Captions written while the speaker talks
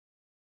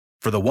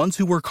For the ones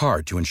who work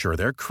hard to ensure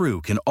their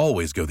crew can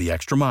always go the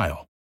extra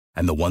mile,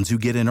 and the ones who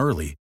get in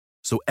early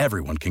so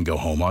everyone can go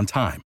home on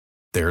time,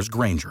 there's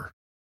Grainger,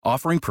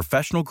 offering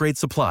professional-grade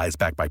supplies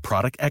backed by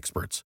product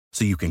experts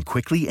so you can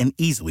quickly and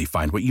easily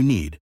find what you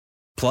need.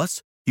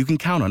 Plus, you can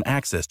count on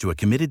access to a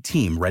committed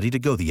team ready to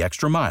go the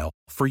extra mile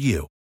for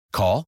you.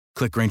 Call,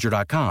 click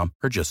Grainger.com,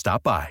 or just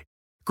stop by.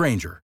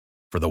 Grainger,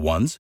 for the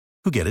ones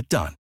who get it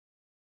done.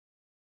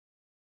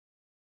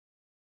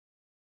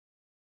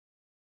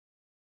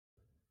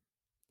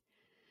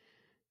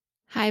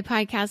 Hi,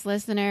 podcast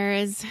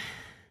listeners.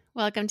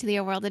 Welcome to the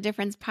A World of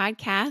Difference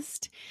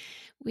podcast.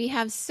 We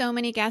have so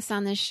many guests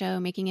on this show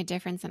making a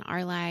difference in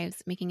our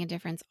lives, making a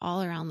difference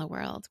all around the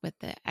world with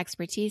the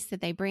expertise that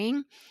they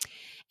bring.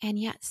 And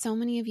yet so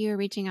many of you are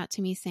reaching out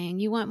to me saying,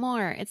 you want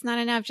more. It's not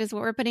enough just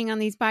what we're putting on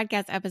these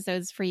podcast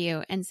episodes for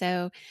you. And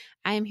so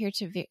I am here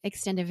to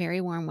extend a very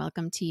warm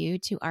welcome to you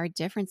to our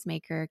Difference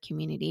Maker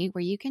community,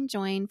 where you can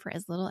join for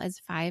as little as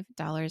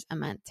 $5 a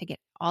month to get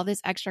all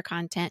this extra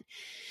content.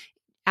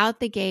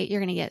 Out the gate, you're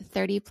going to get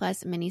 30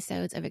 plus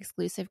minisodes of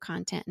exclusive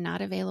content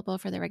not available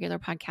for the regular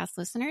podcast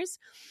listeners,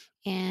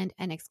 and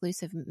an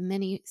exclusive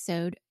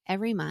minisode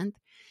every month.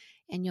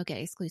 And you'll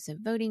get exclusive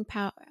voting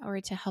power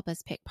to help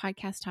us pick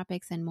podcast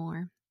topics and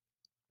more.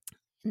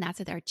 And that's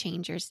at our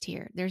Changers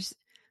tier. There's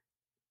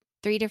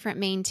 3 different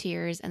main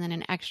tiers and then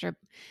an extra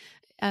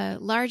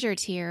larger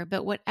tier.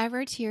 But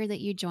whatever tier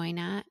that you join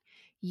at,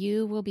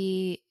 you will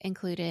be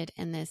included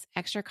in this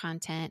extra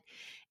content.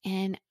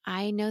 And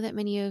I know that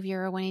many of you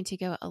are wanting to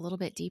go a little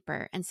bit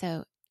deeper. And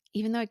so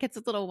even though it gets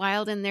a little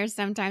wild in there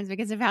sometimes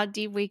because of how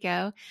deep we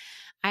go,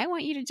 I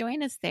want you to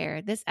join us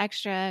there. This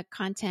extra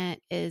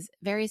content is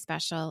very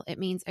special. It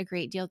means a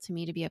great deal to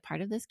me to be a part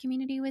of this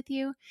community with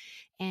you.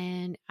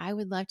 And I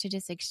would love to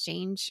just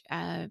exchange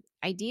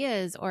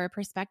ideas or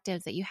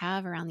perspectives that you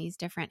have around these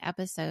different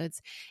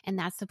episodes. And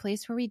that's the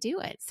place where we do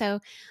it. So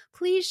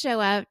please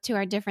show up to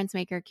our Difference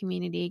Maker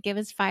community. Give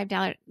us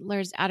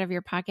 $5 out of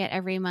your pocket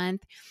every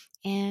month.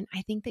 And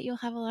I think that you'll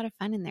have a lot of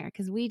fun in there,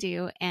 because we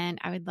do. And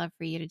I would love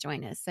for you to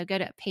join us. So go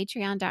to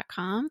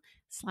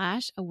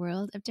patreon.com/A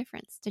World of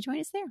Difference to join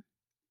us there.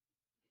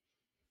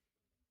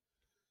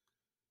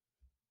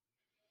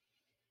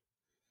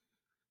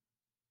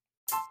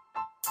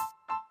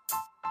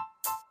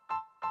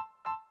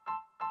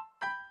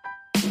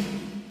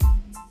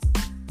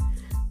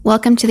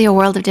 Welcome to the A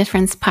World of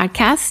Difference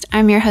podcast.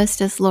 I'm your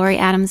hostess, Lori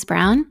Adams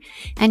Brown,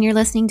 and you're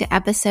listening to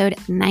episode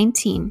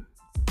 19.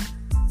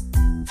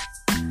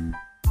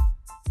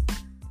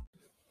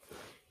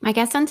 My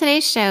guest on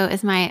today's show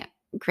is my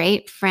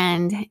great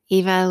friend,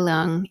 Eva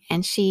Leung,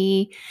 and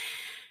she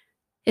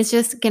is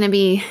just going to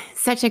be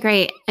such a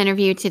great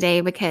interview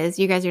today because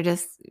you guys are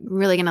just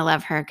really going to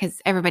love her,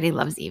 because everybody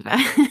loves Eva.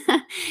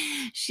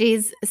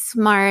 She's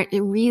smart,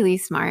 really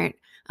smart,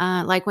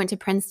 went to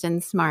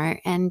Princeton smart,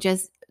 and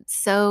just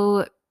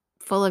so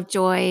full of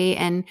joy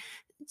and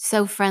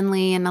so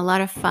friendly and a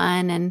lot of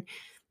fun and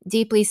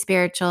deeply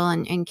spiritual,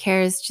 and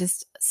cares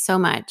just so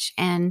much.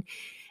 And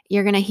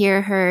you're going to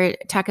hear her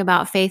talk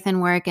about faith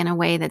and work in a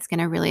way that's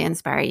going to really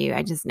inspire you.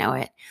 I just know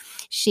it.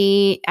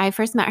 I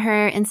first met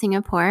her in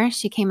Singapore.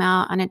 She came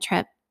out on a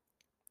trip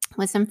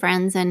with some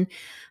friends and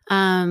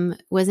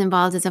was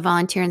involved as a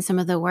volunteer in some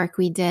of the work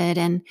we did.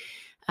 And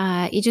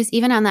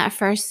even on that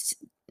first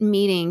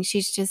meeting,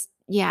 she's just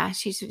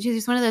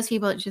one of those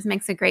people that just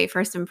makes a great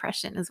first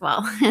impression as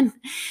well.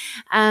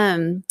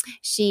 And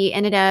she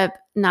ended up,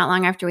 not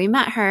long after we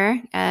met her,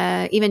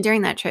 even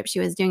during that trip, she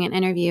was doing an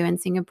interview in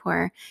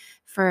Singapore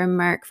for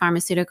Merck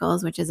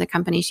Pharmaceuticals, which is a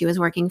company she was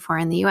working for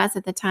in the U.S.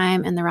 at the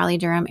time in the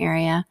Raleigh-Durham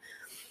area.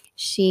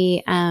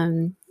 She,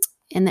 in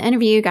the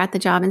interview, got the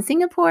job in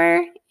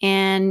Singapore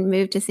and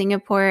moved to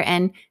Singapore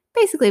and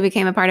basically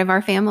became a part of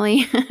our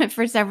family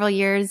for several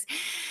years.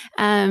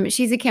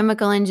 She's a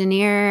chemical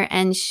engineer,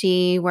 and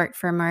she worked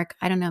for Merck,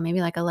 I don't know,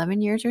 maybe like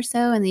 11 years or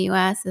so in the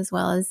U.S., as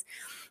well as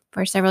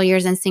for several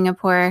years in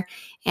Singapore.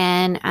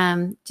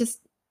 And just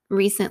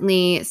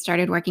recently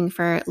started working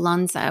for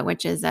Lonza,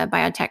 which is a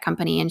biotech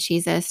company, and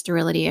she's a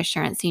sterility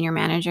assurance senior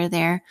manager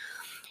there.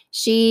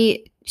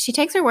 She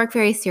takes her work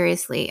very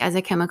seriously as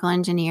a chemical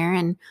engineer,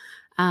 and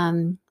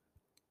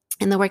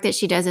the work that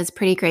she does is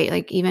pretty great.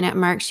 Like even at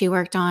Merck, she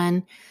worked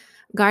on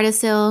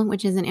Gardasil,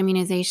 which is an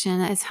immunization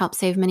that has helped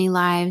save many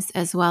lives,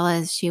 as well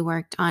as she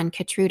worked on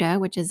Keytruda,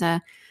 which is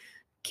a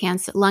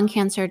lung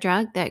cancer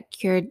drug that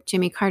cured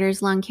Jimmy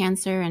Carter's lung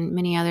cancer and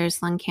many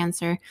others' lung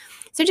cancer.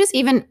 So just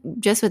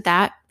with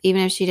that,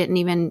 even if she didn't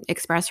even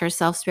express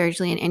herself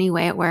spiritually in any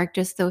way at work,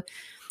 just the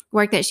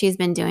work that she's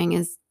been doing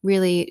is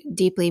really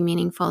deeply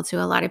meaningful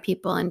to a lot of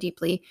people and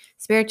deeply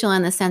spiritual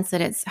in the sense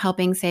that it's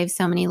helping save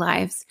so many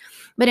lives.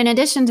 But in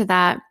addition to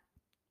that,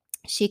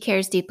 she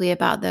cares deeply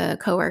about the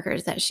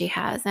coworkers that she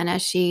has. And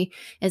as she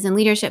is in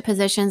leadership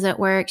positions at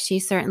work, she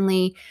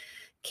certainly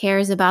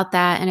cares about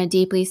that in a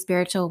deeply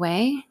spiritual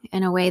way,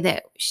 in a way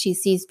that she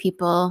sees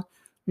people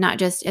not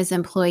just as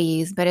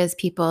employees, but as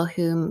people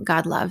whom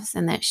God loves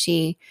and that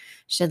she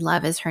should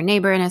love as her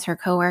neighbor and as her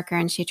coworker.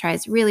 And she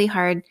tries really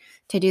hard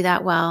to do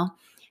that well.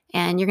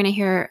 And you're going to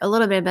hear a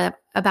little bit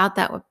about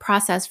that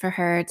process for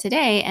her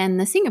today and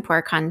the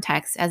Singapore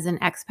context as an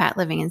expat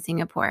living in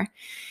Singapore.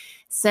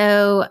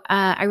 So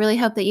I really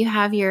hope that you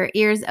have your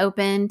ears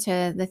open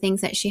to the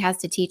things that she has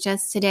to teach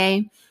us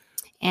today.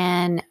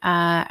 And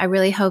I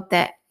really hope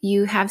that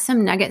you have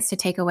some nuggets to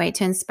take away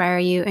to inspire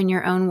you in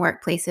your own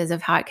workplaces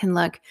of how it can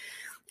look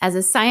as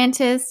a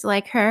scientist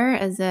like her,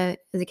 as a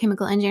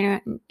chemical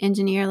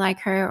engineer like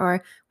her,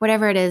 or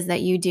whatever it is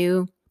that you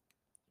do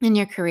in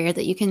your career,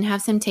 that you can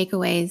have some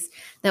takeaways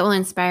that will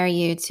inspire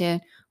you to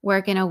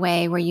work in a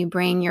way where you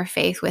bring your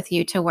faith with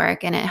you to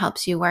work and it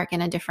helps you work in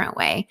a different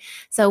way.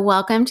 So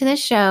welcome to the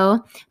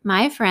show,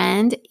 my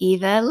friend,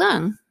 Eva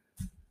Leung.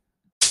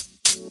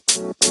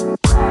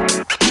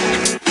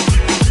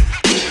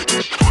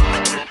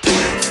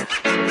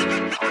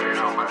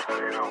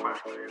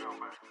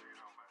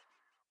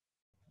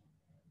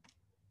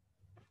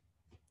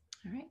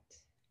 All right.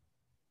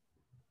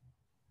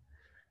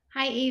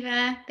 Hi,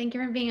 Eva. Thank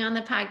you for being on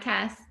the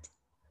podcast.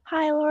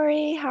 Hi,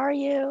 Lori. How are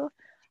you?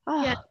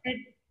 Oh. Yeah,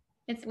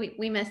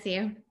 we miss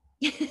you.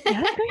 Yes, we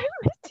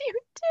miss you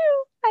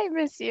too. I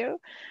miss you.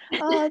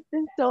 Oh, it's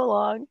been so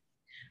long.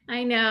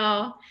 I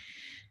know.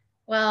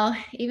 Well,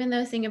 even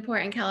though Singapore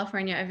and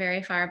California are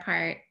very far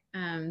apart,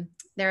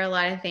 there are a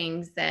lot of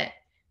things that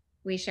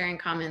we share in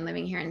common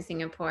living here in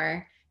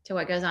Singapore to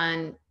what goes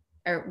on,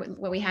 or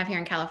what we have here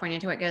in California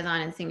to what goes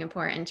on in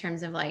Singapore in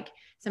terms of like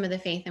some of the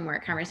faith and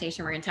work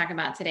conversation we're going to talk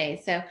about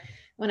today. So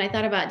when I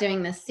thought about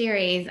doing this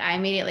series, I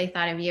immediately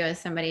thought of you as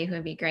somebody who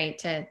would be great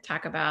to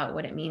talk about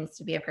what it means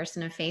to be a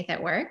person of faith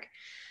at work.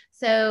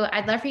 So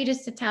I'd love for you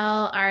just to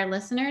tell our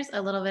listeners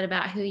a little bit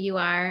about who you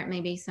are,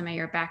 maybe some of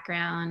your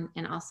background,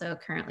 and also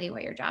currently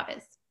what your job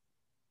is.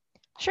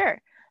 Sure.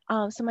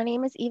 So my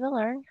name is Eva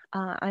Leung.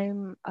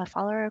 I'm a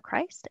follower of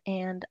Christ,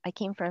 and I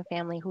came from a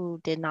family who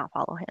did not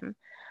follow him.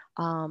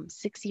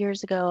 6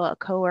 years ago, a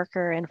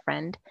coworker and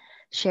friend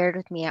shared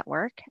with me at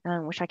work,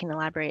 which I can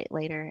elaborate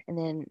later. And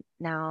then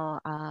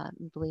now, I'm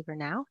a believer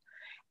now.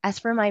 As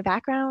for my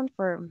background,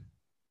 for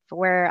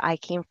where I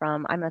came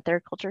from, I'm a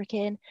third culture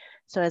kid.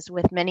 So as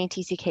with many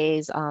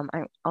TCKs, I'm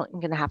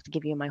going to have to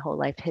give you my whole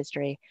life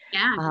history.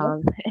 Yeah.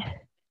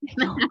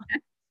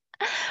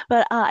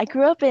 But I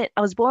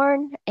was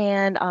born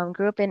and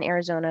grew up in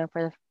Arizona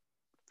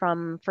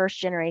from first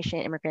generation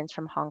immigrants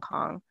from Hong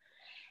Kong.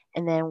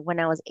 And then when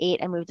I was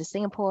 8, I moved to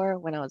Singapore.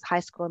 When I was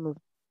high school, I moved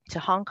to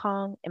Hong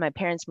Kong, and my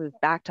parents moved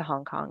back to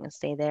Hong Kong and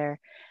stayed there.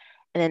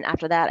 And then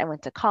after that, I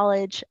went to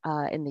college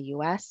in the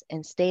US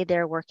and stayed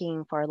there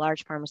working for a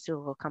large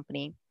pharmaceutical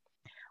company.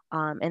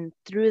 And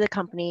through the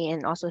company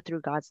and also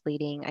through God's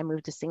leading, I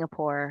moved to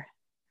Singapore,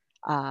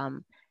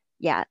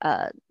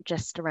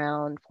 just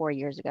around 4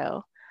 years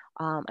ago.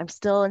 I'm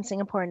still in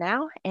Singapore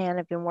now, and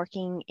I've been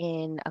working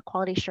in a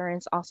quality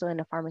assurance, also in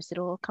a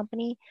pharmaceutical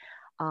company.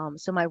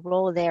 So my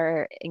role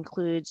there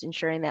includes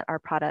ensuring that our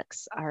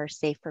products are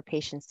safe for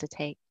patients to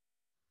take.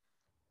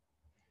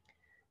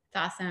 It's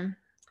awesome.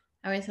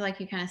 I always feel like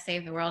you kind of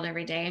save the world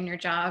every day in your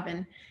job.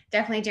 And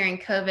definitely during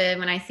COVID,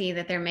 when I see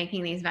that they're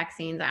making these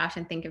vaccines, I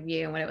often think of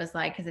you and what it was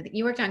like. Because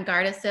you worked on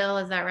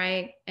Gardasil, is that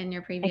right? In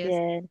your previous? I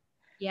did.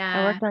 Yeah.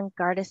 I worked on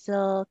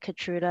Gardasil,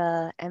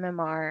 Keytruda,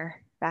 MMR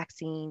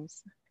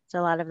vaccines. So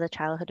a lot of the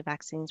childhood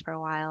vaccines for a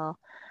while.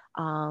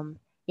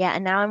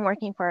 And now I'm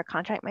working for a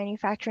contract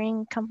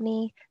manufacturing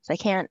company. So I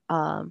can't,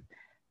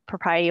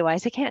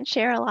 propriety-wise, I can't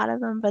share a lot of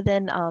them. But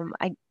then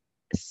I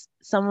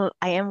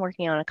am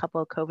working on a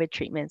couple of COVID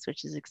treatments,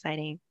 which is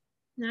exciting.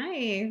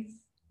 Nice.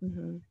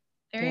 Mm-hmm.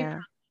 Very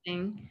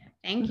promising.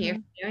 Thank you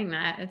for doing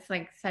that. It's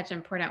like such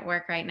important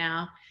work right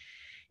now.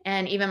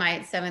 And even my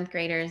 7th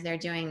graders, they're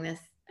doing this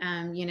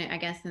unit, I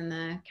guess, in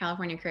the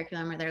California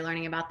curriculum where they're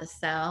learning about the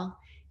cell.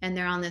 And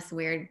they're on this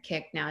weird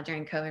kick now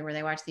during COVID where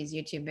they watch these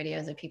YouTube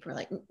videos of people who are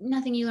like,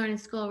 nothing you learn in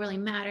school really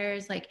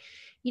matters. Like,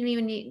 they don't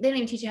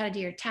even teach you how to do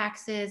your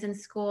taxes in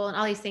school and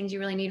all these things you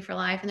really need for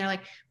life. And they're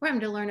like, we're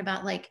having to learn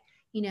about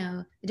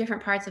the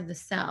different parts of the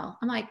cell.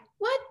 I'm like,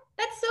 what?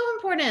 That's so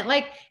important.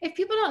 Like, if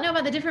people don't know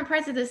about the different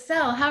parts of the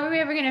cell, how are we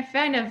ever going to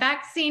find a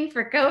vaccine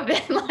for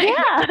COVID?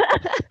 Yeah.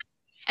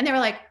 And they were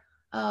like,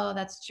 oh,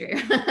 that's true.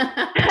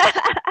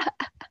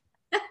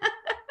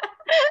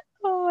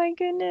 Oh my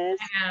goodness.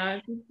 I know,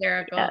 it's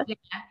hysterical. Yeah.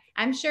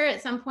 I'm sure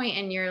at some point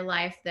in your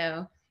life,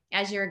 though,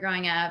 as you were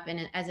growing up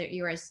and as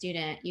you were a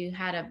student, you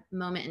had a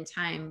moment in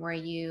time where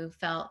you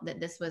felt that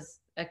this was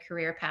a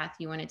career path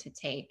you wanted to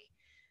take.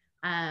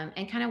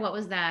 And kind of what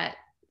was that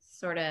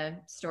sort of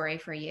story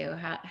for you?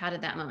 How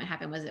did that moment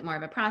happen? Was it more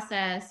of a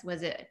process?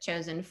 Was it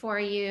chosen for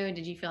you?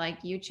 Did you feel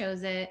like you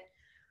chose it?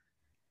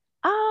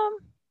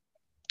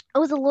 It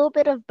was a little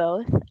bit of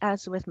both,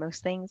 as with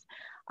most things.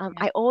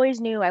 I always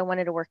knew I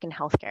wanted to work in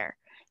healthcare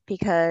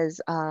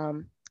because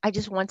I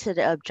just wanted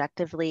to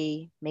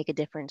objectively make a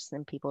difference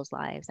in people's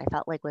lives. I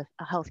felt like with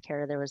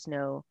healthcare, there was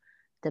no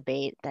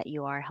debate that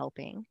you are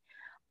helping.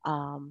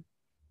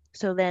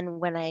 So then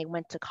when I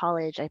went to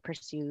college, I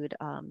pursued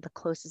the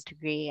closest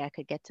degree I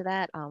could get to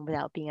that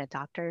without being a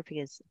doctor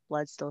because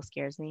blood still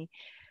scares me.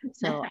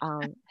 So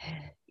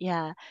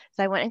yeah,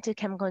 so I went into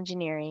chemical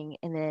engineering,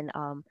 and then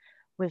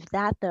with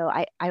that though,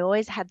 I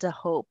always had the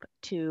hope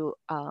to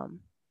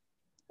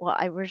well,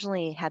 I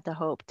originally had the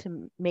hope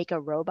to make a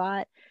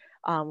robot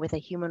with a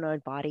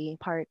humanoid body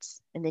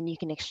parts, and then you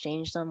can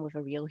exchange them with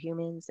a real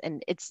humans.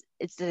 And it's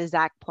the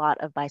exact plot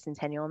of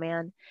Bicentennial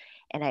Man,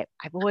 and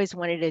I've always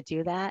wanted to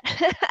do that.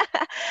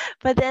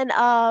 But then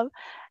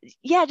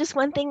yeah, just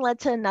one thing led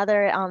to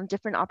another,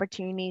 different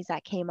opportunities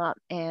that came up,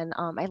 and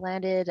I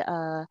landed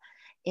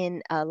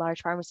in a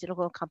large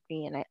pharmaceutical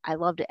company, and I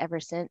loved it ever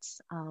since.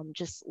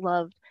 Just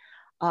loved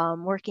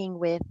working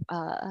with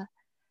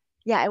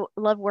yeah,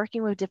 love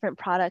working with different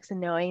products and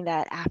knowing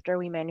that after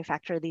we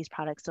manufacture these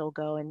products, they'll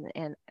go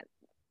and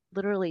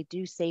literally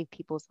do save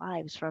people's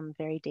lives from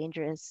very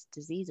dangerous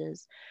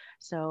diseases.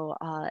 So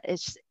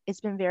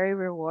it's been very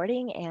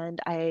rewarding, and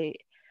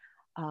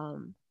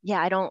yeah,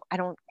 I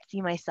don't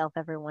see myself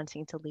ever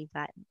wanting to leave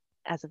that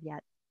as of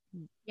yet.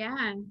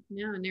 Yeah,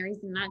 no, no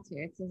reason not to.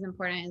 It's as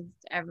important as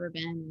it's ever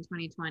been in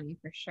 2020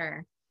 for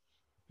sure.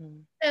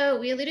 Mm. So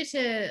we alluded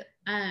to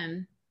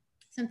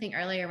something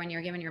earlier when you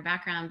were giving your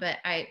background, but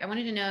I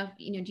wanted to know, if,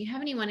 do you have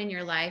anyone in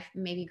your life,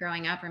 maybe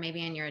growing up or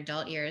maybe in your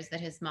adult years,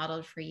 that has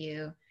modeled for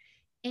you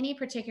any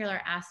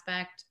particular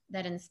aspect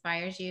that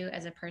inspires you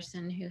as a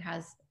person who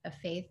has a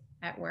faith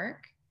at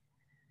work?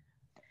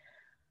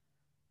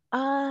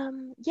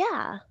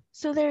 Yeah.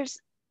 So there's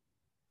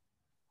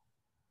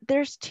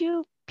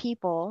two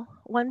people.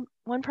 One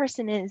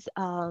person is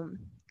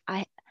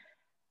I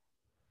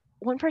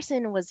one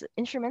person was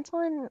instrumental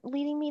in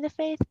leading me to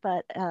faith,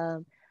 but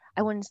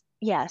I wouldn't.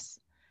 Yes.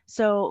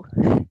 So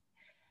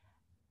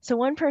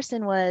one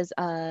person was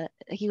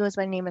he goes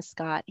by the name of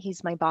Scott.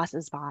 He's my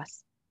boss's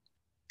boss.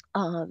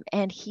 And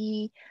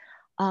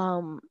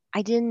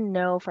I didn't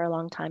know for a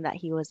long time that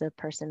he was a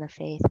person of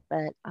faith,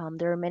 but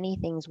there were many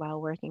things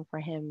while working for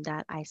him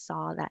that I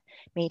saw that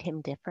made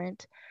him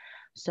different.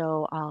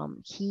 So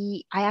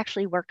I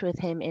actually worked with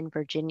him in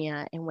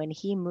Virginia, and when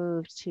he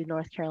moved to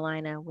North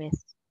Carolina with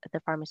the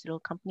pharmaceutical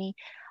company,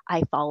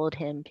 I followed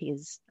him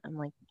because I'm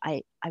like,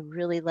 I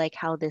really like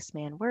how this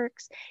man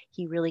works.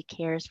 He really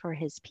cares for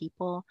his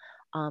people.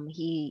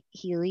 He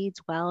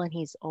leads well, and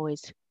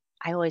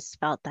I always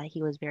felt that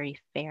he was very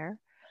fair.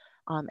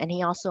 And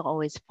he also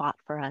always fought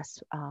for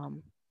us,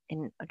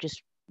 and I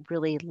just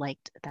really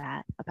liked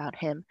that about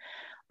him.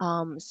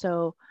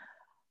 So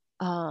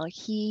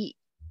he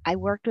I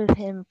worked with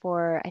him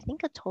for I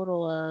think a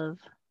total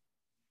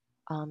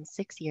of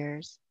 6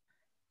 years,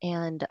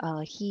 and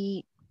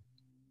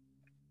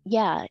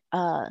yeah,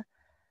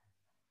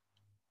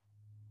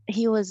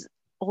 he was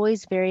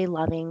always very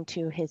loving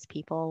to his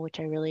people, which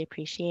I really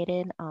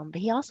appreciated. But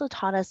he also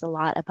taught us a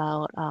lot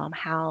about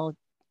how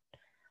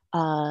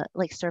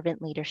like servant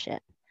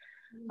leadership.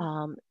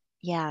 Um,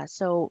 yeah,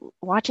 so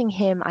watching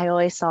him, I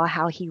always saw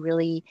how he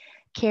really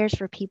cares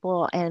for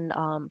people, and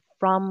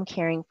from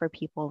caring for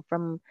people,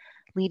 from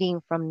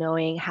leading, from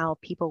knowing how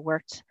people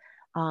worked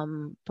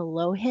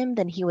below him,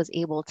 then he was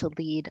able to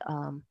lead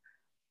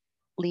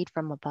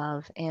from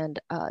above, and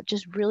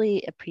just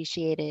really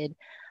appreciated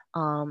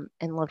and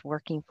loved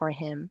working for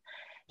him.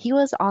 He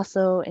was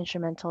also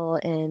instrumental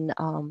in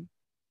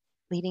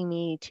leading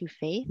me to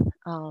faith.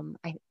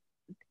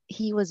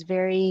 He was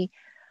very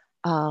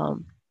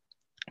um,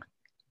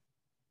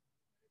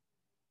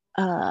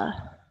 uh,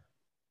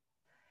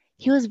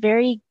 he was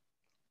very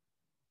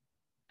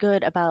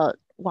good about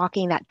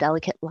walking that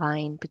delicate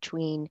line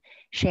between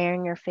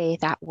sharing your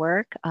faith at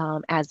work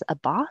as a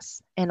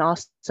boss, and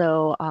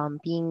also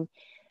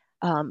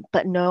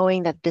but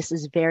knowing that this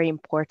is very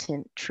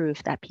important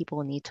truth that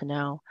people need to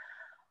know.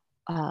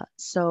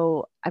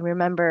 So I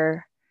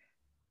remember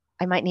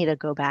I might need to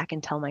go back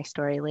and tell my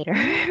story later,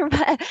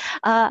 but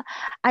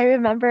I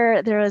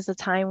remember there was a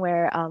time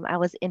where I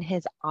was in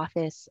his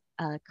office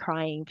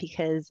crying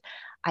because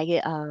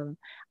I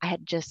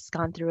had just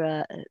gone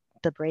through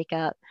the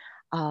breakup.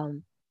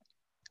 Um,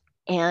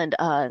 and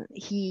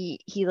he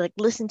like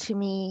listened to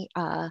me.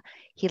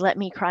 He let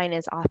me cry in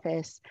his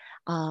office,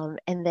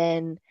 and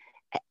then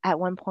at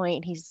one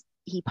point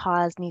he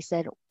paused and he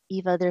said,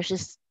 "Eva, there's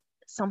just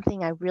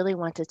something I really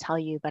want to tell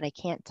you, but I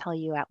can't tell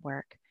you at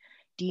work.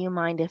 Do you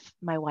mind if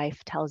my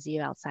wife tells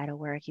you outside of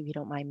work, if you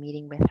don't mind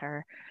meeting with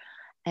her?"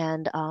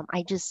 And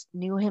I just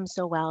knew him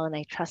so well, and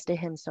I trusted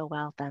him so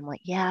well that I'm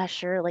like, yeah,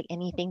 sure, like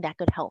anything that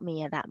could help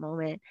me at that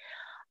moment.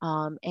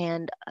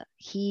 And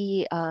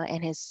he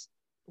and his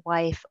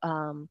wife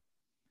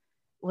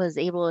was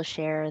able to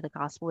share the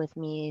gospel with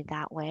me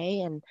that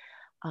way,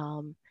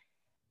 um,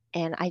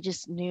 and I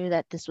just knew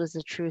that this was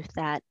a truth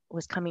that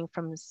was coming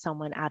from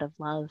someone out of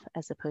love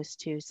as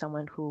opposed to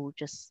someone who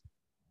just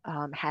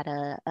had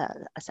a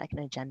second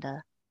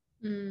agenda.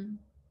 Mm,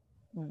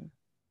 Mm.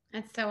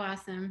 that's so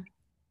awesome.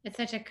 It's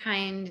such a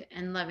kind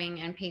and loving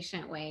and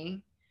patient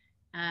way.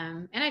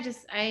 And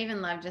I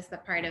even love just the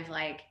part of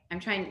like, I'm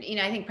trying,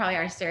 I think probably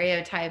our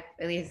stereotype,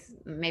 at least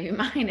maybe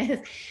mine is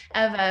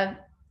of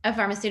a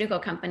pharmaceutical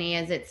company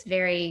is it's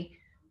very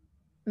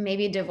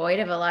maybe devoid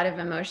of a lot of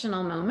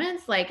emotional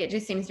moments. Like it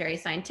just seems very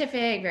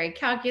scientific, very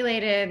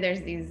calculated.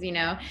 There's these,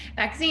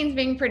 vaccines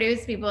being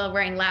produced, people are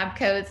wearing lab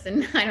coats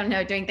and I don't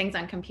know, doing things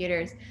on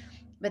computers.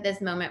 But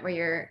this moment where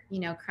you're,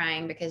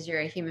 crying because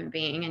you're a human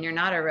being and you're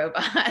not a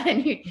robot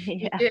and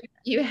Yeah.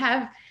 you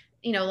have,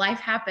 life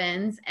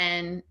happens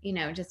and,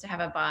 just to have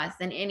a boss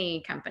in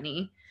any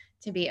company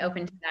to be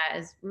open to Mhm. that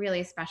is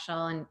really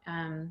special.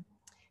 And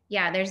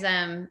yeah, there's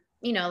a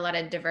lot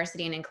of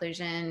diversity and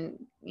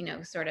inclusion,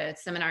 sort of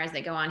seminars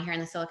that go on here in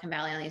the Silicon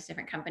Valley on these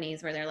different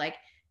companies where they're like,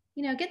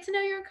 get to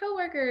know your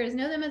coworkers,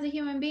 know them as a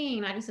human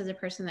being, not just as a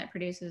person that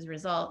produces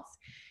results.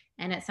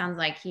 And it sounds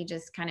like he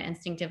just kind of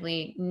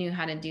instinctively knew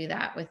how to do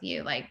that with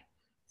you, like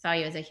saw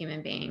you as a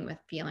human being with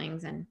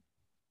feelings and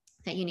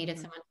that you needed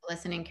Mhm. someone to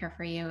listen and care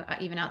for you,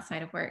 even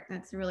outside of work.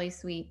 That's really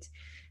sweet.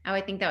 I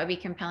would think that would be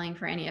compelling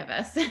for any of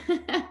us.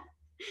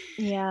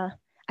 Yeah,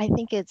 I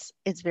think it's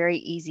very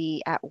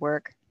easy at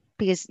work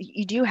because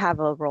you do have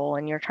a role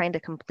and you're trying to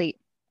complete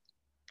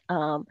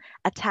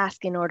a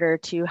task in order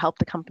to help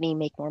the company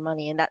make more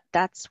money, and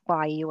that's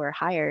why you were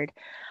hired.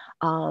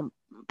 Um,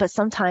 but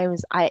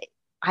sometimes I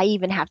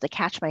even have to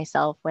catch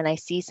myself when I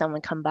see someone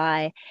come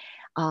by,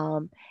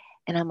 um,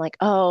 and I'm like,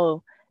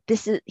 oh,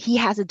 this is he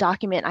has a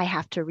document I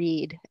have to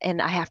read,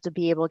 and I have to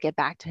be able to get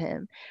back to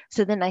him.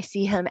 So then I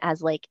see him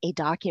as like a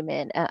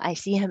document. I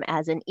see him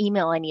as an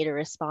email I need to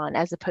respond,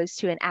 as opposed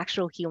to an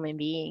actual human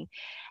being.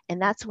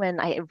 And that's when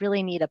I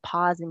really need to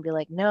pause and be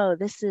like, no,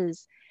 this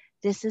is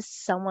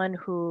someone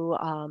who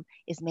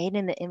is made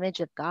in the image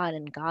of God,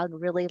 and God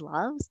really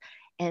loves.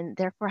 And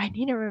therefore, I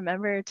need to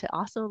remember to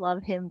also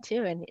love him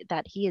too, and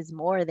that he is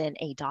more than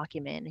a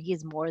document. He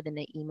is more than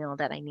an email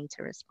that I need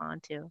to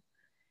respond to.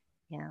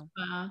 Yeah.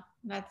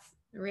 That's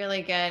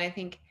really good. I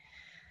think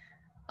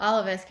all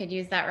of us could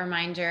use that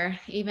reminder,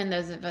 even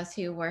those of us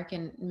who work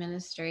in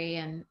ministry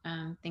and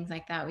things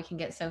like that. We can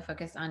get so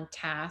focused on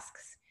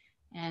tasks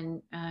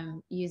and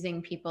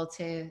using people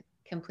to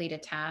complete a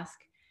task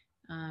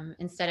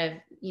instead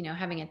of,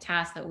 having a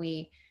task that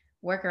we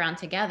work around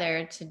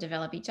together to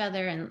develop each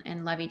other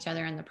and love each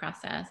other in the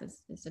process.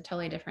 It's a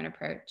totally different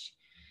approach.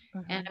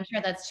 And Hmm. I'm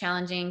sure that's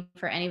challenging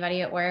for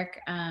anybody at work,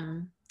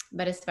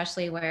 but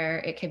especially where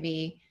it could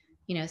be,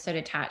 so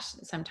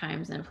detached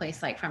sometimes in a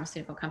place like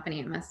pharmaceutical company.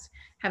 It must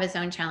have its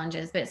own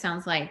challenges, but it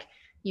sounds like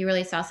you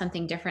really saw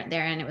something different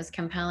there and it was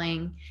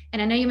compelling.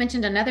 And I know you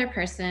mentioned another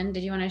person.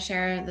 Did you want to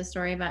share the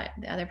story about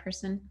the other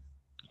person?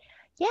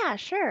 Yeah,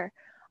 sure.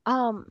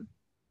 Um,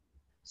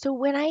 so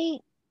when I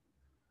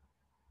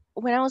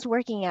was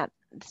working at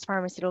this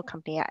pharmaceutical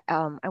company,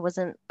 I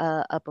wasn't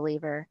a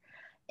believer,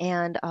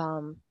 and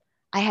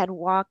I had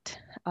walked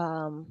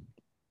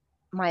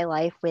my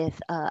life with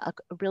a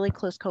really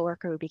close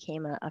coworker who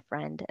became a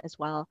friend as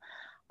well.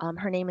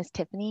 Her name is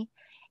Tiffany,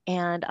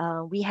 and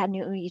we had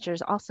known each other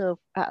also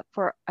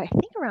for I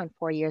think around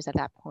 4 years at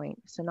that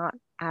point, so not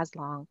as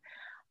long.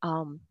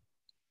 Um,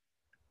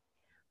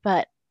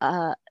 but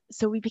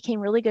so we became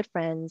really good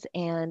friends,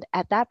 and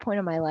at that point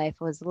in my life,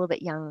 I was a little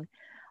bit younger.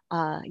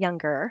 I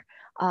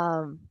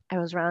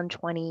was around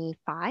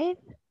 25,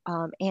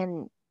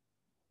 and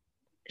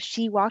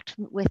she walked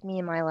with me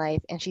in my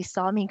life, and she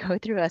saw me go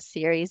through a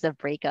series of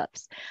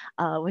breakups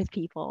with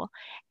people,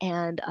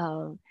 and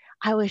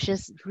I was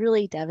just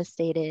really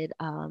devastated.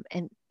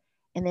 And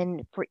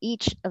then for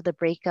each of the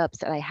breakups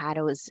that I had,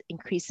 it was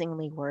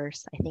increasingly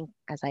worse. I think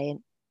as I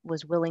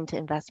was willing to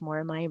invest more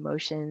in my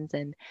emotions,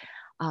 and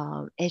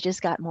it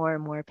just got more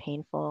and more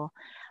painful.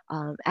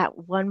 At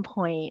one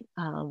point,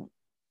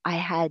 I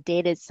had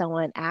dated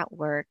someone at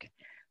work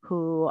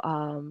who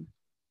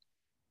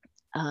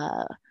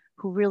uh,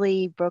 who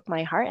really broke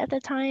my heart at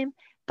the time.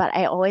 But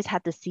I always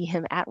had to see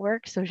him at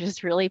work, so it was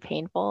just really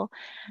painful.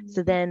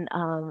 So then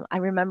I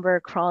remember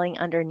crawling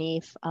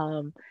underneath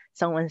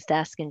someone's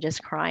desk and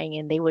just crying,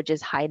 and they would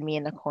just hide me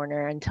in the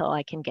corner until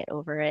I can get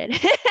over it, and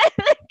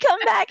then come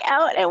back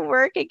out and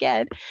work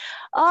again.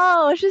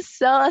 Oh, it's just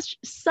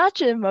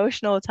such an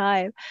emotional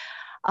time.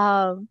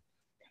 Um,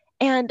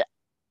 and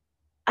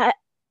I,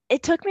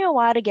 it took me a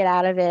while to get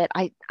out of it.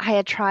 I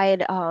had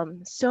tried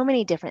so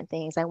many different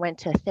things. I went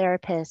to a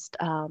therapist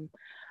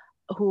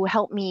who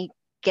helped me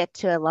get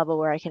to a level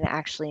where I can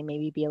actually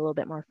maybe be a little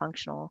bit more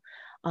functional.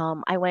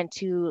 I went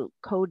to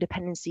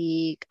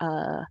codependency,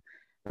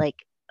 like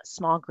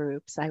small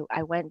groups.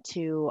 I went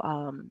to,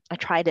 I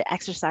tried to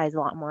exercise a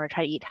lot more, I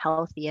tried to eat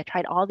healthy. I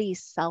tried all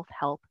these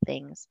self-help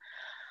things.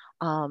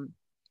 Um,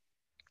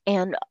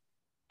 and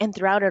and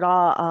throughout it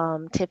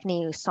all,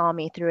 Tiffany saw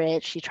me through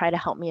it. She tried to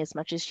help me as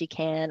much as she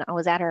can. I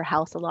was at her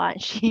house a lot,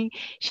 and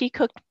she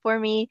cooked for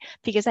me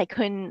because I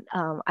couldn't.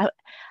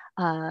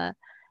 Uh,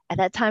 at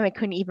that time, I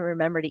couldn't even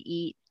remember to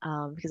eat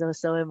because I was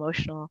so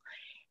emotional.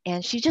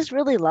 And she just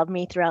really loved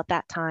me throughout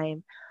that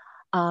time.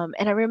 And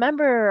I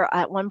remember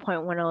at one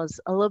point when I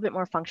was a little bit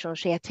more functional,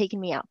 she had taken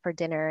me out for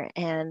dinner,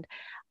 and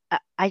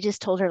I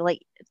just told her,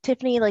 like,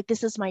 Tiffany, like,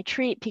 this is my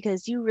treat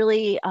because you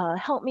really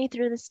helped me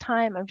through this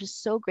time. I'm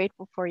just so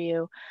grateful for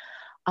you.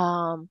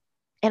 Um,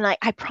 And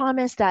I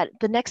promise that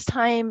the next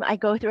time I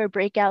go through a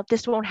breakout,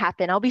 this won't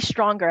happen. I'll be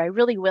stronger. I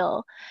really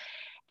will.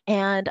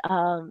 And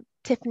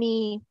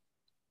Tiffany,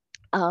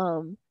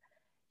 um,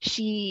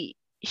 she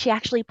she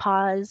actually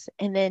paused,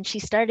 and then she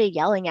started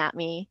yelling at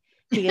me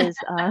because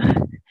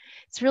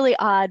it's really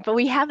odd, but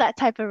we have that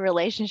type of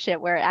relationship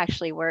where it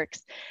actually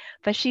works.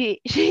 But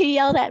she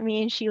yelled at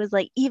me and she was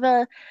like,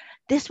 Eva,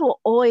 this will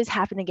always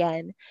happen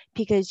again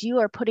because you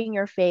are putting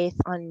your faith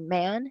on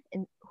man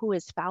and who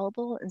is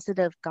fallible instead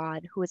of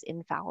God who is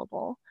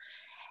infallible.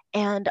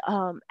 And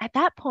at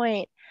that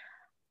point,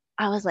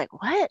 I was like,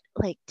 what?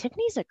 Like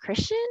Tiffany's a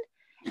Christian?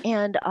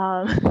 And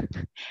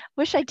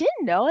which I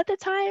didn't know at the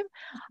time.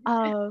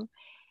 Um,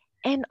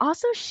 and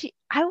also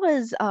I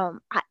was,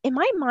 in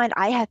my mind,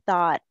 I had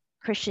thought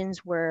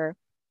Christians were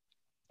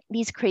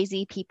these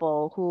crazy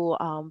people who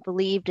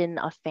believed in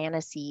a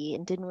fantasy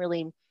and didn't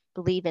really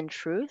believe in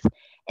truth,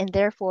 and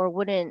therefore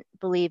wouldn't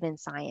believe in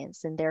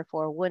science, and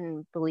therefore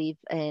wouldn't believe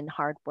in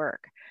hard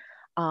work.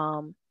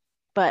 Um,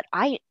 but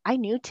I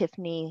knew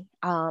Tiffany.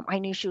 I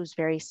knew she was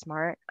very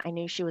smart. I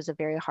knew she was a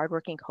very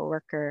hardworking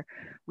coworker.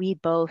 We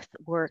both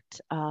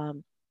worked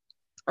on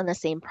the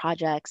same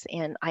projects,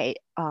 and I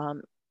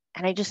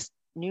just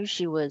knew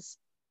she was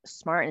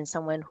smart and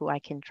someone who I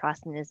can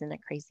trust and isn't a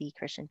crazy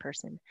Christian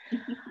person.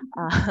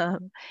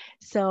 Um,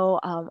 so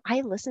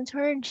I listened to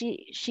her, and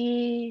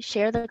she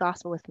shared the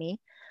gospel with me.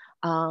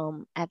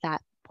 At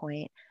that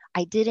point,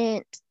 I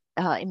didn't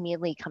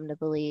immediately come to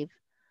believe,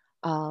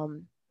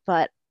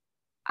 but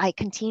I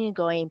continued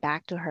going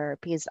back to her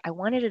because I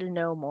wanted to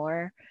know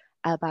more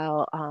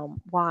about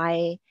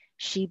why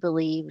she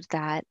believed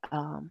that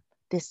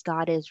this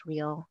God is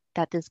real,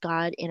 that this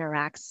God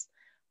interacts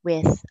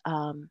with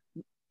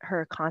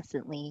her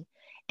constantly,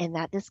 and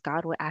that this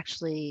God would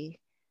actually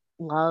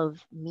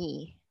love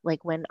me.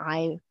 Like when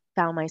I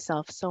found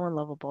myself so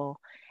unlovable,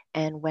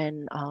 and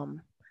when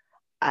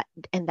I,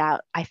 and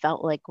that I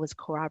felt like was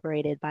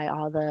corroborated by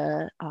all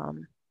the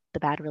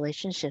bad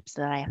relationships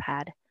that I have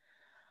had.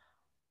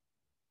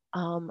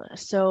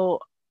 So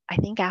I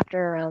think after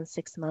around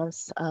 6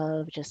 months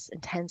of just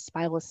intense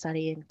Bible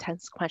study,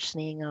 intense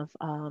questioning of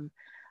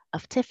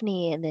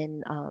Tiffany, and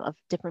then of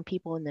different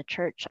people in the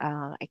church,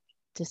 I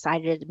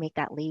decided to make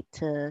that leap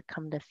to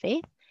come to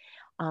faith.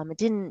 It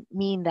didn't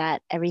mean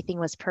that everything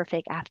was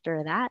perfect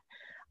after that,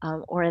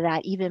 or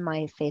that even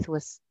my faith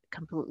was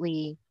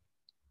completely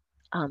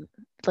um,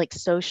 like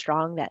so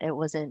strong that it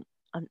wasn't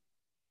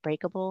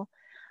unbreakable.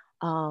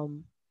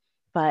 Um,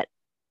 but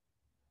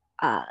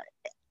uh,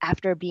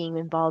 after being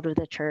involved with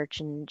the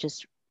church and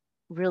just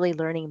really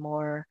learning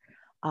more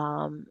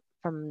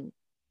from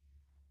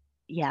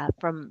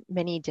from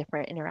many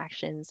different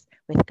interactions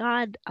with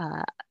God,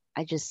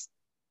 I just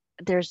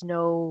there's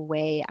no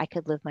way I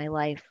could live my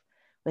life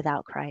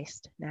without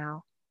Christ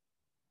now.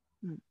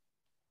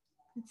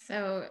 It's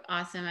so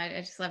awesome. I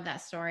just love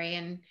that story.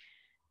 And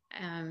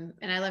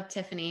I love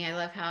Tiffany. I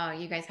love how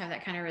you guys have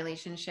that kind of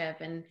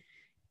relationship. And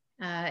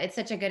it's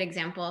such a good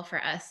example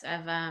for us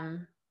of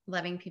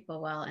loving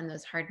people well in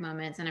those hard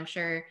moments. And I'm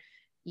sure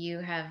you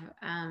have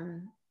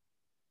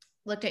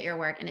looked at your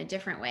work in a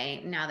different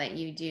way now that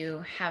you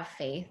do have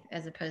faith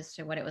as opposed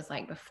to what it was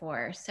like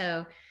before.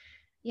 So,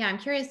 yeah, I'm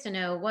curious to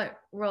know, what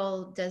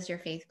role does your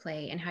faith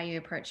play in how you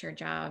approach your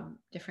job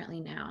differently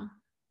now?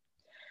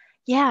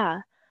 Yeah.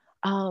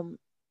 Um,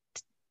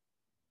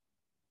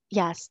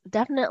 yes,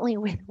 definitely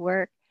with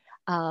work.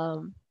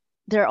 Um,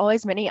 there are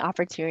always many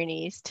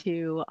opportunities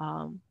to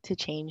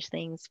change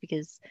things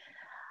because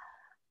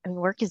I mean,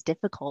 work is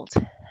difficult.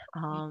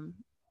 Um,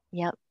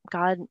 yep,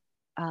 God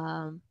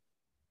um,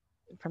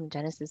 from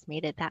Genesis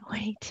made it that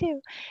way too.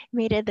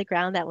 Made it the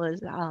ground that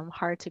was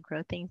hard to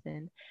grow things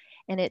in,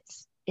 and it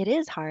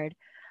is hard.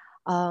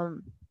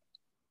 Um,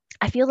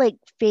 I feel like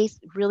faith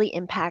really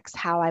impacts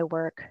how I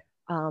work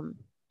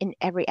in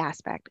every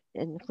aspect,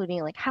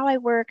 including like how I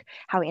work,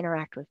 how I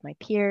interact with my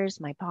peers,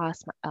 my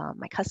boss,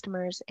 my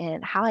customers,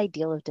 and how I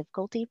deal with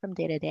difficulty from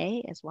day to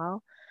day as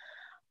well.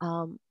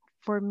 Um,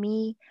 for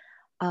me,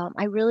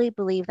 I really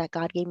believe that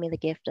God gave me the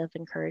gift of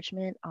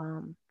encouragement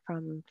from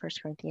 1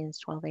 Corinthians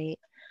 12:8.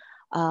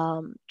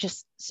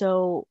 Just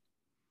so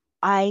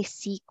I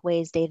seek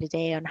ways day to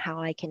day on how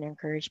I can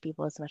encourage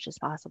people as much as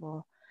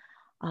possible.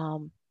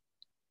 Um,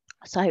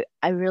 so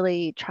I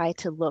really try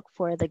to look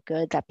for the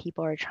good that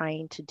people are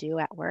trying to do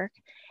at work,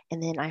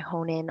 and then I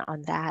hone in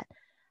on that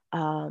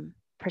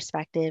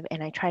perspective,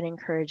 and I try to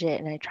encourage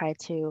it, and I try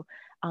to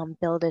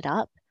build it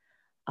up.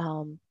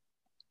 Um,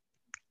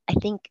 I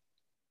think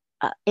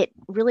it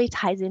really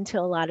ties into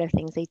a lot of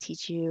things they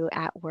teach you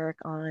at work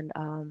on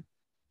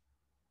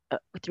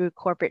through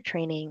corporate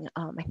training.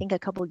 I think a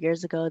couple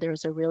years ago there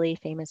was a really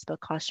famous book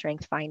called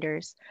Strength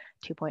Finders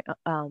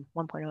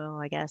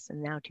 1.0, I guess,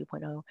 and now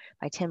 2.0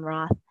 by Tim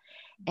Roth.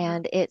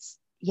 And it's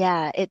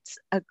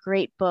a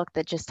great book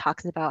that just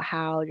talks about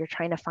how you're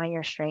trying to find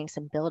your strengths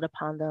and build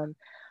upon them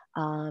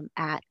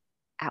at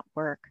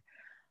work.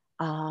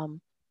 Um,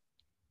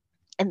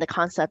 and the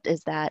concept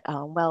is that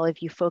well,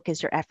 if you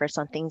focus your efforts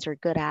on things you're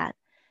good at,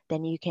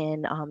 then you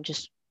can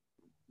just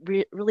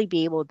really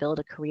be able to build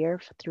a career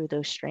through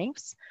those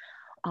strengths.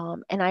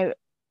 And I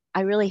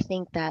really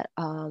think that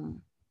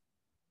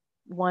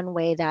one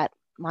way that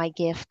my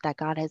gift that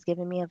God has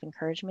given me of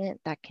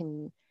encouragement that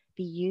can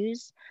be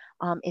used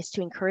is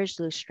to encourage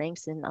those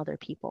strengths in other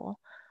people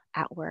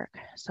at work.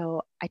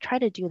 So I try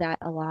to do that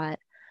a lot.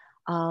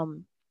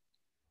 Um,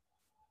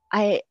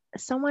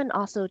 Someone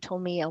also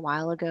told me a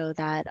while ago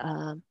that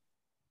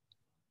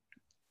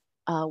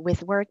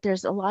with work,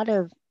 there's a lot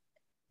of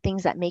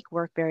things that make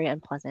work very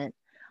unpleasant.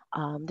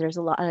 There's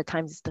a lot of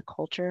times it's the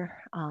culture,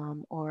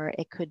 or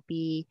it could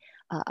be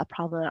a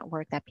problem at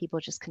work that people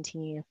just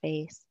continue to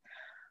face.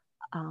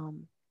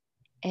 Um,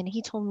 and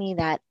he told me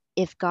that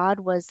if God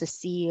was the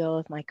CEO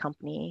of my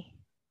company,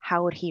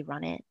 how would he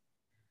run it?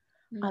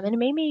 And it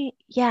made me,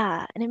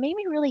 yeah, and it made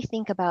me really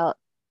think about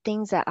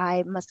things that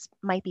I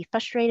might be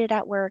frustrated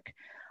at work,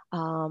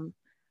 um,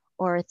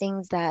 or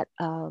things that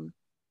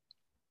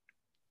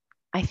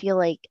I feel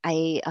like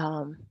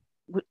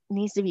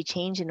needs to be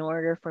changed in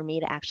order for me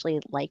to actually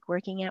like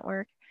working at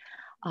work.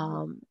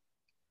 Um,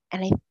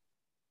 and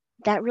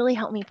that really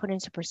helped me put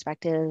into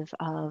perspective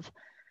of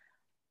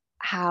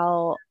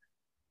how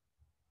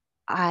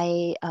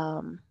I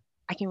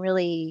can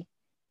really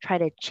try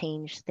to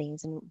change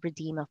things and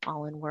redeem a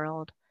fallen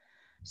world.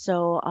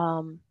 So,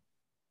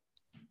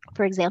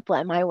 for example,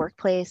 at my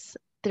workplace,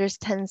 there's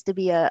tends to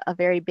be a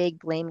very big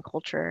blame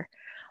culture,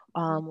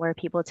 where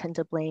people tend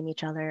to blame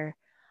each other.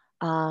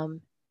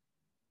 Um,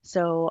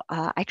 so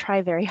I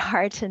try very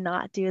hard to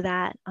not do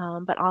that,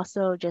 but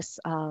also just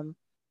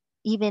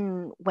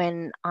even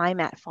when I'm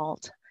at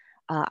fault,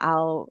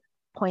 I'll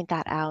point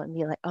that out and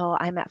be like, oh,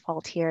 I'm at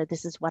fault here.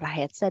 This is what I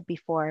had said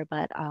before,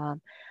 but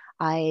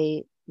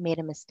I made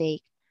a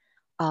mistake.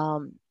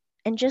 Um,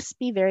 and just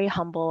be very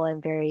humble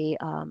and very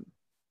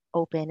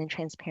open and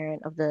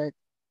transparent of the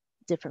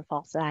different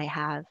faults that I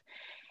have.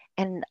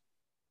 And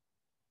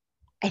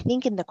I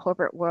think in the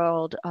corporate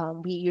world,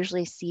 we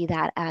usually see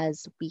that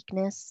as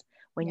weakness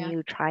when Yeah.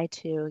 you try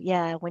to,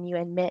 yeah, when you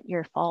admit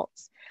your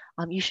faults.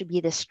 You should be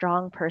this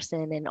strong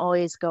person and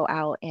always go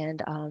out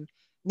and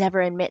never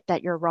admit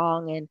that you're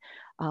wrong and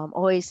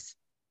always,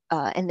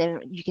 and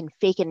then you can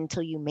fake it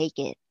until you make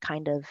it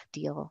kind of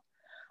deal.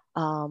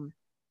 Um,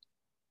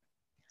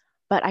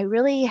 but I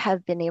really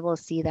have been able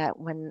to see that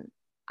when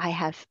I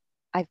have,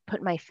 I've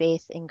put my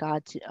faith in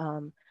God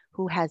to,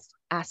 who has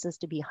asked us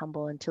to be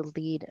humble and to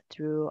lead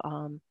through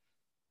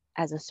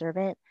as a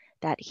servant,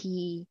 that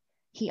he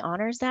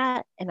honors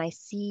that, and I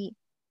see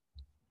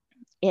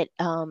it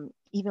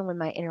even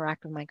when I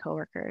interact with my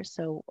coworkers.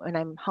 So when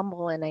I'm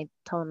humble and I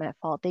tell them at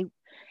fault,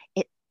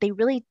 they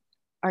really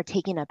are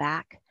taken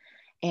aback,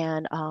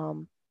 and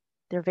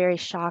they're very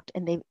shocked,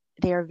 and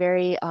they are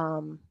very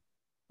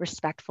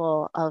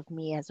respectful of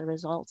me as a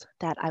result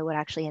that I would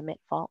actually admit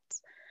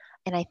faults.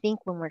 And I think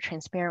when we're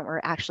transparent, we're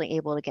actually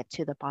able to get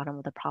to the bottom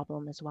of the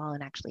problem as well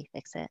and actually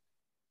fix it.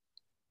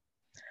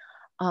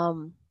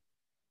 Um,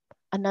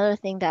 Another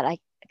thing that I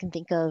can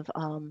think of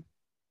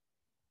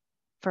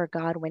for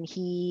God, when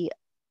he,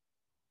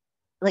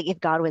 like if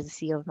God was the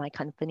CEO of my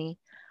company,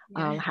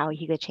 Yeah. how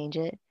he could change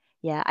it.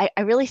 Yeah,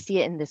 I really see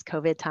it in this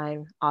COVID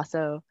time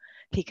also,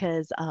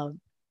 because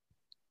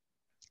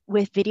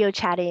with video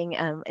chatting,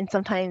 and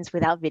sometimes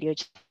without video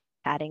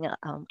chatting,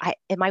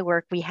 in my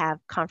work, we have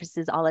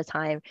conferences all the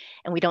time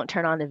and we don't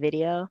turn on the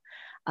video.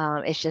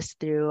 It's just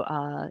through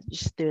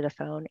the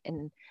phone.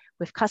 And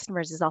with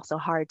customers is also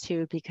hard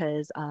too,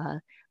 because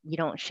we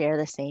don't share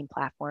the same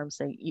platform.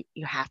 So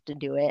you have to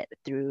do it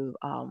through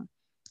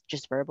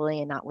just verbally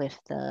and not with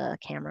the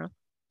camera.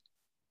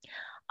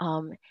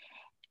 Um,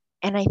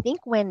 and I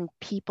think when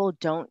people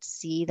don't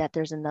see that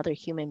there's another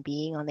human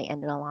being on the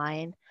end of the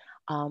line,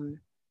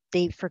 um,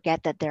 they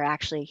forget that they're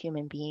actually a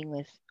human being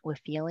with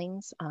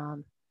feelings.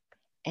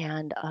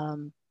 And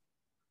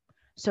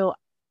so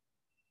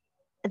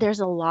there's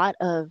a lot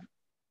of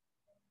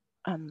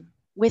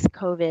with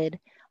COVID,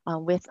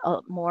 with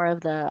more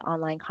of the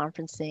online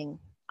conferencing,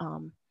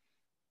 um,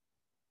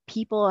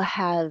 people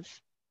have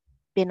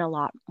been a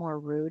lot more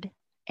rude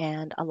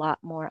and a lot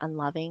more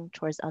unloving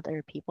towards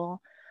other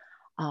people.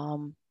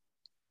 Um,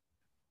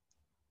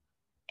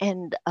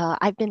 and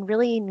I've been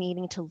really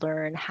needing to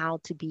learn how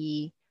to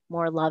be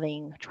more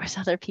loving towards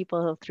other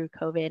people through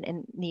COVID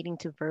and needing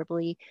to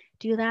verbally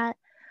do that.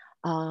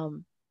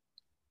 Um,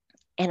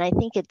 and I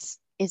think it's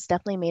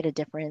definitely made a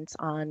difference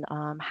on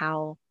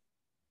how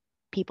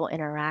people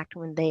interact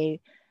when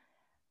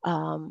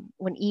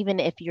when even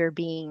if you're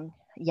being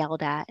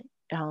yelled at,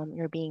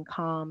 you're being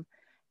calm,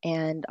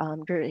 and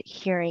you're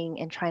hearing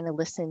and trying to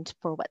listen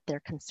for what their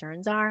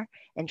concerns are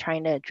and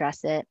trying to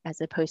address it, as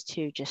opposed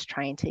to just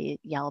trying to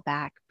yell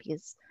back,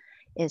 because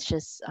it's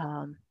just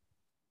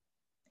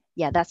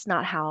yeah, that's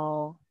not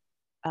how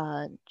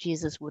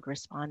Jesus would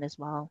respond as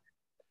well.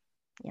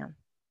 Yeah.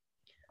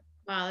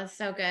 Wow, that's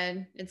so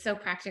good. It's so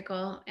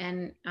practical.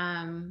 And,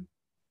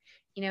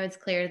 it's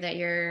clear that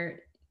you're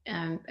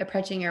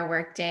approaching your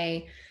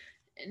workday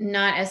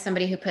not as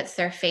somebody who puts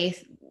their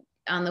faith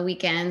on the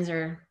weekends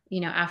or,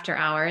 after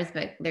hours,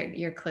 but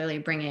you're clearly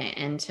bringing it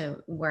into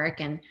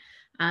work. And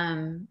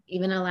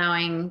even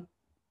allowing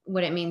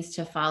what it means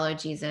to follow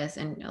Jesus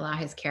and allow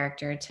his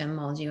character to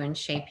mold you and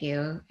shape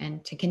you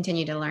and to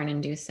continue to learn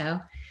and do so.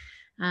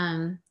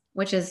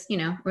 Which is,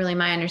 really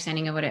my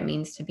understanding of what it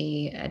means to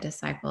be a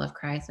disciple of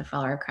Christ, a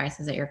follower of Christ,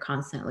 is that you're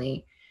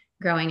constantly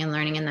growing and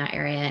learning in that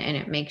area, and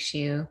it makes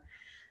you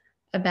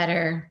a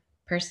better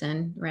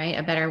person, right?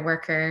 A better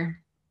worker,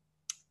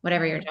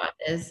 whatever your job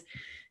is.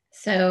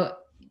 So,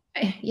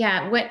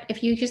 yeah, what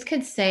if you just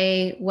could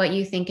say what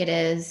you think it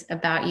is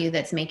about you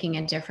that's making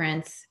a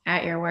difference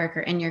at your work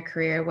or in your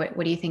career, what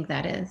do you think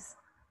that is?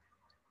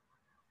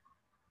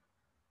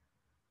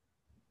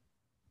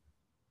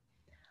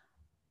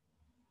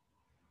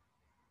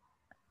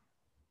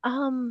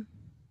 Um,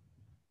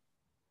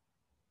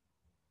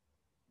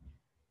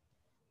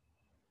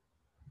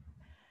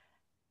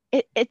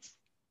 it's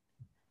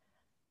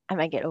I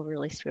might get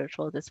overly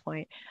spiritual at this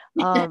point.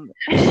 Okay.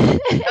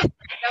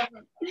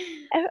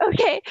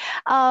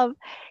 Um,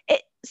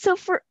 so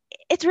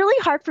it's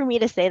really hard for me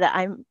to say that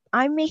I'm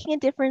making a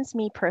difference,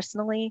 me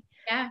personally.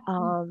 Yeah.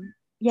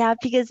 Yeah,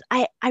 because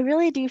I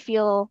really do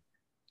feel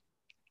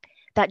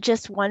that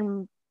just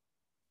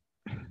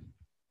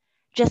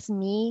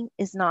me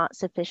is not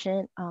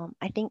sufficient.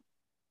 I think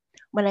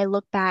when I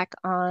look back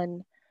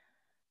on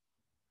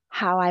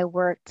how I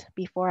worked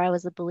before I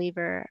was a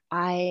believer,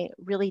 I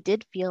really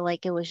did feel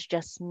like it was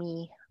just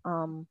me.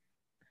 I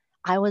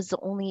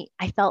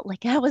felt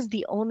like I was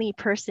the only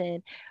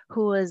person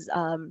who was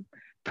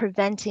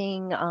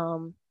preventing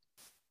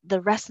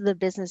the rest of the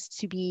business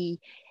to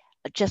be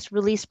just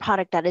release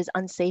product that is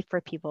unsafe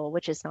for people,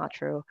 which is not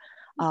true,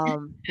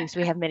 because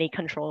we have many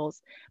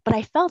controls. But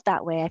I felt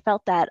that way. I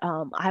felt that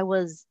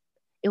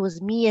it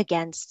was me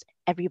against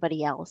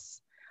everybody else.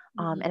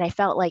 And I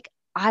felt like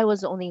I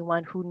was the only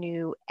one who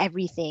knew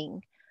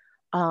everything.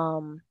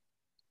 Um,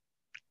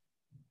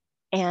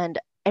 and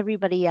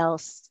everybody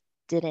else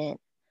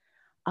didn't.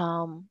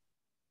 Um,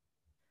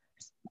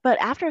 but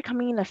after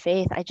coming into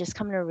faith, I just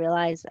come to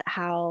realize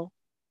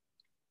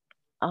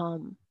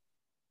um,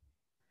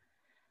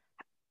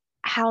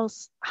 how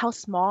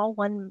small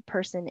one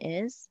person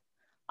is.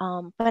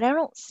 But I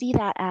don't see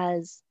that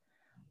as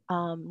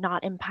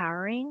not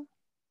empowering.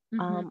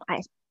 Mm-hmm.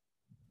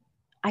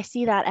 I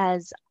see that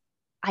as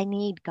I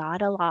need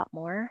God a lot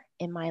more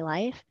in my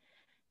life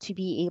to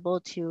be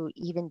able to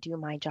even do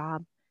my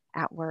job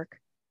at work.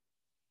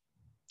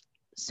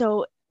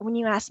 So when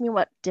you ask me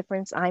what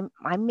difference I'm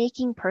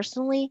making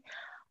personally,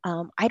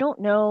 I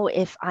don't know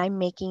if I'm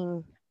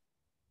making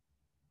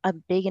a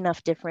big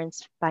enough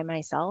difference by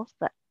myself,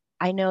 but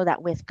I know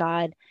that with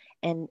God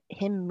and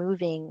Him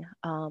moving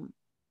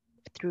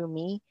through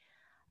me,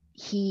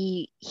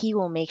 He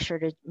will make sure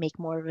to make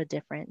more of a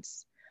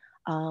difference.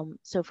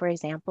 So, for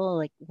example,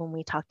 like when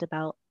we talked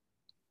about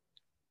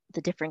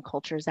the different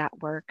cultures at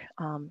work,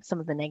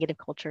 some of the negative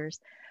cultures,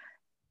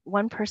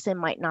 one person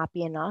might not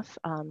be enough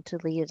to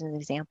lead as an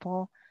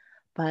example,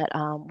 but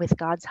with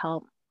God's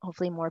help,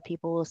 hopefully more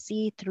people will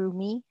see through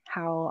me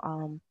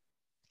how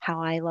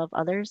I love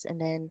others,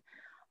 and then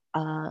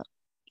uh,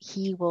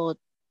 He will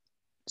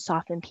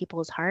soften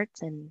people's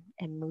hearts and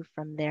move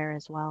from there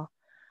as well.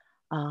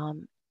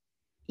 Um,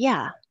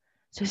 yeah,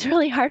 so it's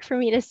really hard for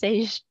me to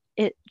say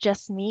it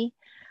just me.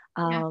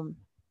 Yeah. Um,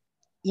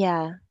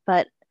 yeah,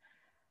 but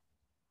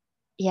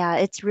yeah,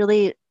 it's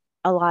really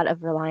a lot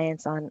of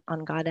reliance on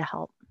God to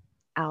help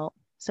out.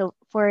 So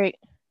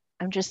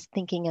I'm just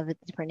thinking of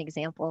different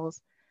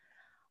examples.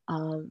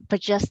 But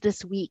just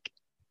this week,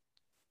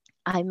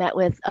 I met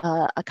with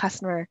a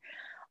customer,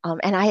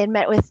 and I had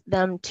met with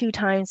them 2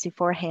 times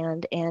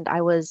beforehand, and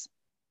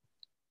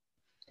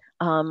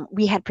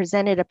we had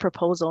presented a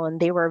proposal, and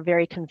they were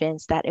very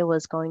convinced that it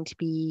was going to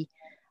be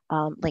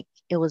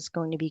it was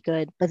going to be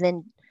good. But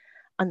then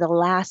on the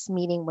last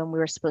meeting when we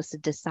were supposed to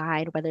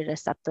decide whether to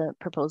accept the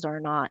proposal or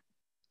not,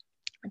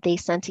 they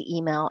sent an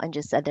email and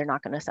just said they're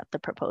not going to accept the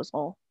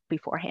proposal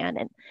beforehand.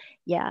 And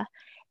yeah,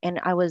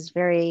 and I was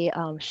very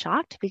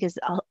shocked because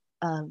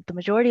the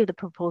majority of the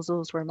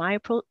proposals were my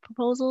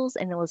proposals,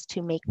 and it was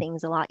to make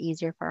things a lot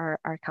easier for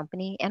our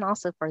company and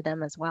also for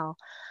them as well.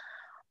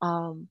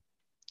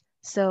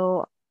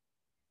 So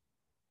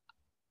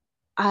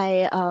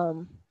I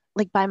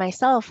like by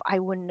myself, I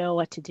wouldn't know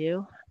what to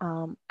do.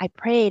 I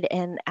prayed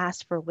and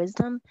asked for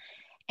wisdom,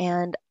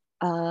 and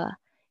uh,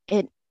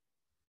 it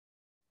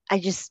I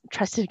just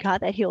trusted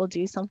God that He will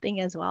do something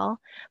as well.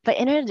 But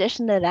in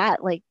addition to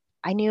that, like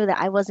I knew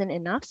that I wasn't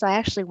enough, so I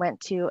actually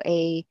went to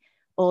a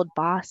old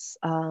boss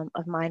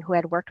of mine who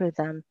had worked with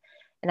them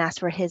and asked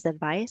for his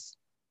advice.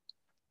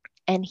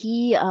 And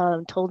he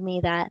told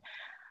me that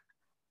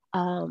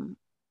um,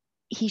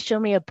 he showed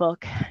me a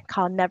book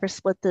called Never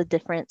Split the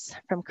Difference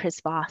from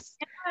Chris Voss.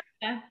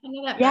 Yeah, I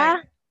know that Yeah,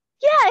 book.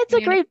 yeah, it's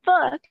a great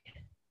book.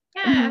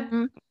 Yeah.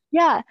 Mhm.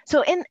 Yeah.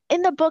 So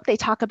in the book, they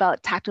talk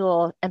about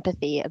tactile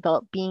empathy,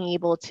 about being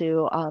able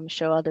to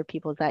show other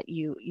people that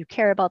you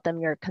care about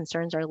them, your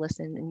concerns are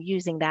listened, and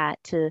using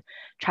that to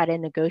try to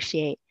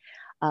negotiate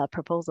a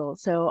proposal.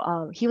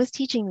 So he was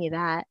teaching me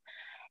that,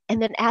 and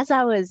then as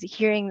I was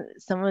hearing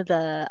some of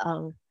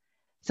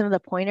some of the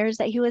pointers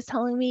that he was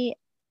telling me,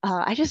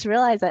 I just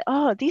realized that,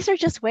 oh, these are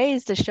just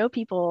ways to show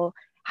people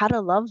how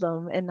to love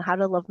them and how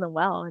to love them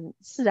well. And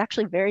this is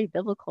actually very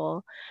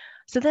biblical.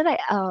 So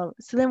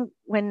then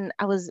when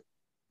I was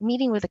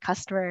meeting with a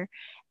customer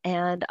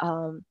and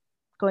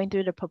going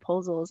through the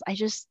proposals,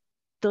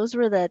 those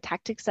were the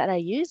tactics that I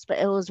used, but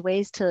it was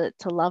ways to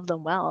love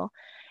them well.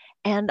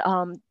 And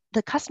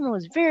the customer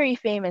was very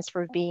famous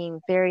for being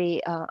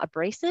very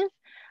abrasive.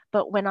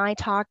 But when I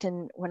talked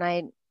and when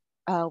I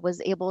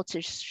was able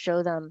to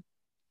show them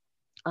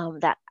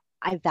that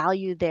I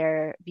value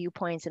their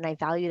viewpoints and I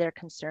value their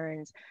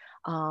concerns,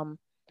 and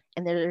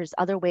there's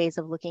other ways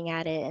of looking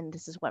at it, and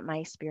this is what my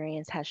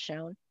experience has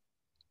shown.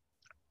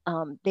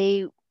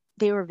 They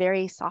were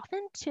very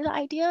softened to the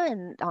idea,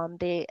 and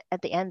they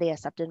at the end they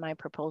accepted my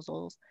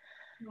proposals.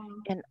 Wow.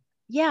 And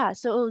yeah,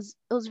 so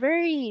it was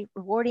very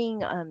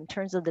rewarding in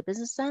terms of the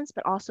business sense,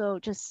 but also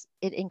just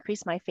it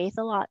increased my faith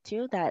a lot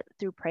too, that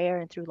through prayer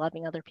and through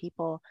loving other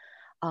people,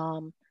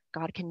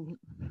 God can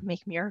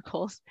make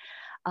miracles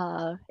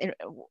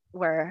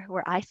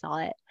where I saw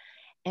it.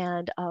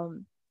 And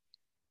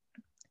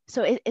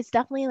so it's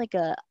definitely like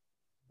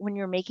when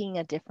you're making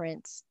a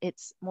difference,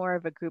 it's more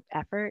of a group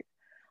effort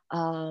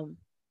um,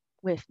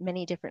 with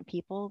many different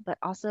people, but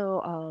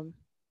also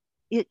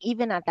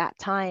even at that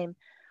time,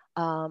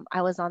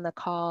 I was on the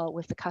call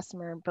with the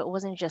customer, but it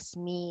wasn't just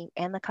me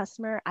and the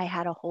customer. I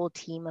had a whole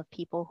team of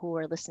people who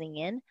were listening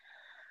in,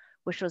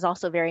 which was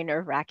also very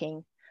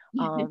nerve-wracking.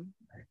 Um,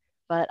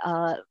 but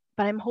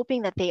I'm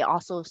hoping that they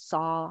also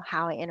saw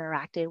how I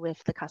interacted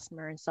with the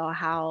customer and saw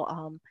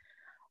how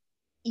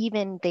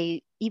even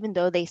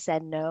though they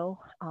said no,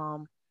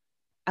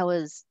 I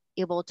was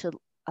able to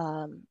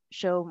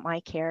show my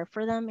care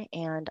for them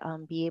and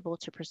be able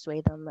to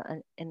persuade them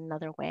in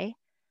another way,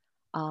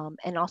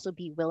 and also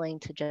be willing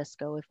to just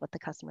go with what the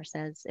customer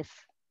says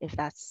if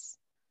that's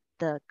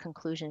the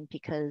conclusion,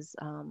 because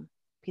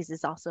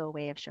it's also a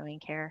way of showing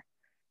care,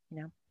 you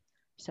know.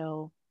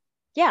 So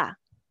yeah.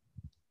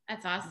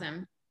 That's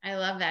awesome. I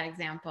love that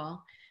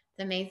example.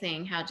 It's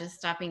amazing how just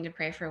stopping to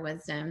pray for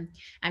wisdom.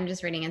 I'm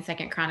just reading in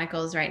Second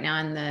Chronicles right now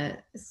in the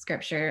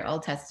scripture,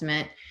 Old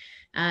Testament,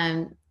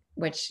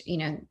 which,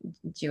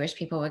 Jewish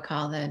people would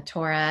call the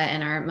Torah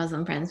and our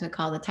Muslim friends would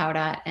call the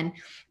Taurat. And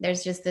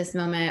there's just this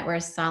moment where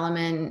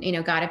Solomon,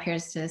 God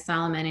appears to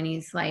Solomon and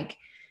he's like,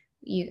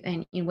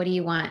 what do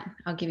you want?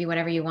 I'll give you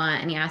whatever you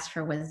want. And he asked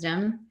for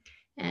wisdom.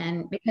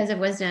 And because of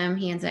wisdom,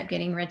 he ends up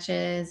getting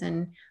riches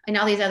and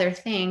all these other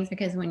things,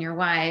 because when you're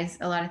wise,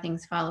 a lot of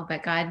things follow.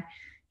 But God,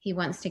 he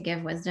wants to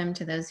give wisdom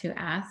to those who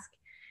ask.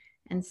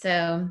 And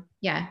so,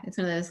 yeah, it's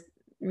one of those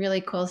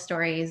really cool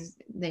stories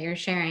that you're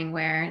sharing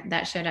where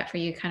that showed up for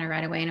you kind of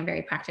right away in a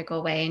very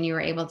practical way. And you were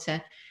able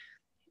to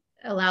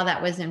allow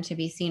that wisdom to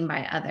be seen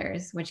by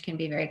others, which can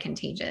be very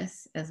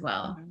contagious as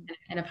well,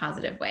 Mm-hmm. in a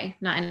positive way,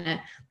 not in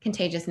a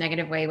contagious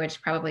negative way,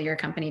 which probably your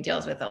company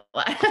deals with a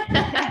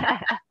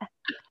lot.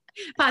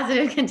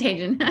 Positive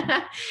contagion.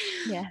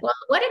 Yeah. Well,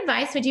 what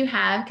advice would you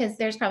have? Because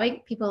there's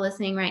probably people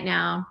listening right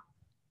now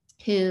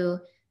who,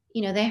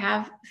 they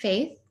have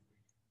faith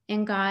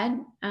in God,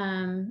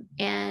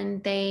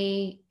 and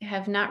they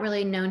have not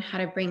really known how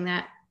to bring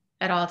that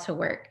at all to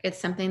work. It's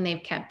something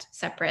they've kept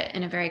separate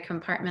in a very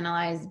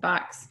compartmentalized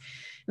box,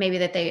 maybe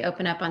that they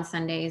open up on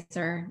Sundays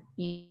or,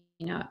 in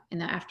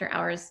the after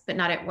hours, but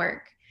not at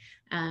work.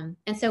 And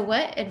so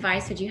what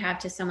advice would you have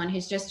to someone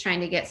who's just trying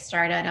to get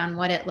started on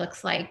what it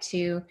looks like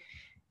to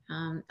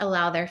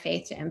allow their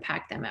faith to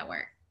impact them at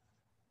work?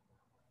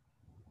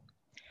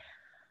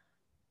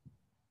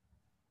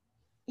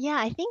 Yeah,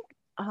 I think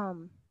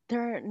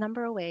there are a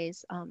number of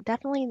ways.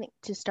 Definitely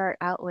to start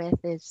out with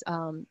is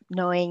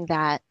knowing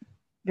that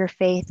your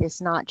faith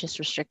is not just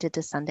restricted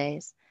to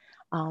Sundays,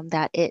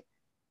 that it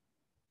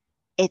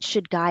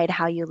should guide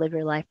how you live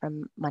your life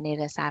from Monday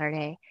to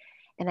Saturday.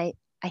 And I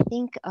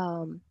think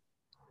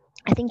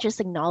I think just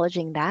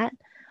acknowledging that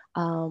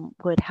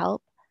would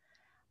help.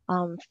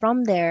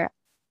 From there,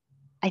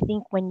 I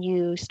think when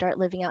you start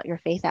living out your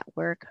faith at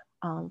work,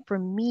 for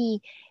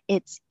me,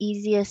 it's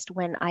easiest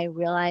when I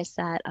realize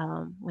that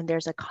when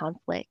there's a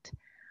conflict,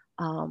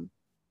 um,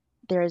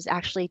 there's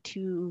actually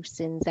two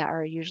sins that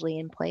are usually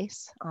in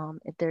place.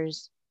 If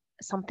there's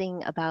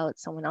something about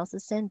someone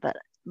else's sin, but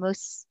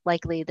most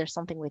likely there's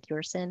something with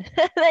your sin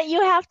that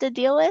you have to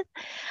deal with.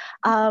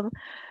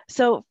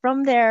 So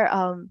from there,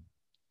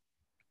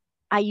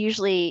 I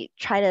usually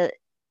try to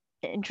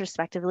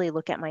introspectively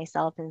look at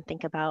myself and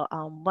think about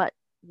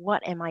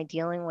what am I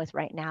dealing with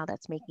right now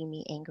that's making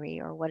me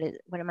angry, or what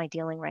am I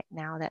dealing right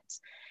now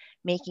that's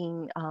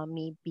making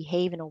me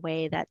behave in a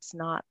way that's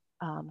not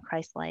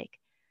Christ-like.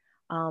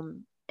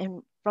 And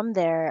from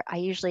there, I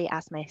usually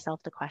ask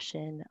myself the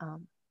question.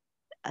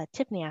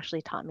 Tiffany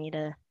actually taught me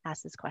to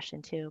ask this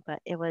question too, but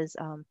it was,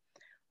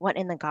 what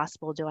in the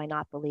gospel do I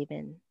not believe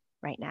in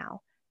right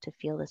now to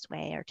feel this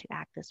way or to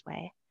act this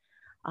way?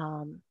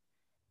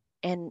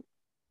 And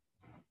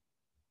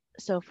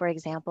so, for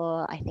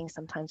example, I think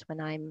sometimes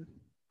when I'm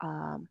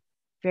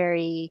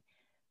very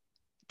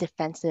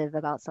defensive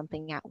about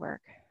something at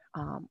work,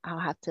 I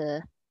have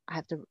to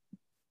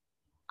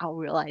I'll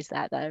realize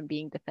that I'm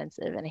being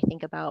defensive, and I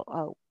think about,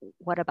 oh,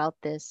 what about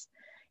this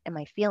am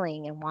I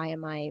feeling, and why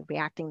am I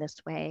reacting this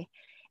way?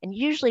 And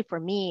usually for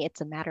me,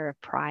 it's a matter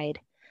of pride.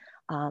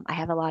 I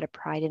have a lot of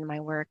pride in my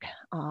work,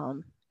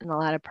 and a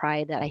lot of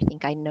pride that I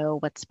think I know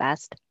what's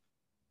best.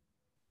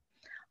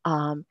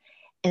 And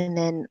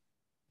then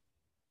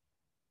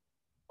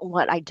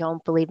what I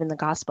don't believe in the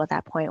gospel at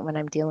that point when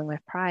I'm dealing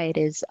with pride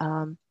is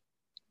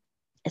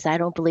I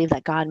don't believe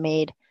that God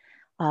made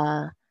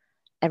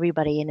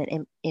everybody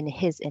in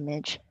His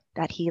image,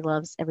 that He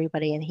loves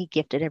everybody and He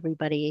gifted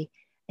everybody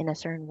in a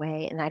certain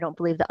way, and I don't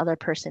believe the other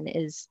person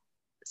is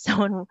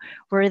someone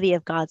worthy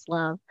of God's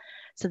love.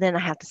 So then I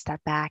have to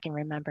step back and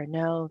remember,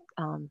 no,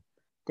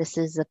 this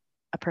is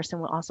a person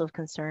with also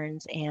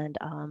concerns, and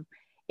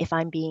if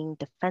I'm being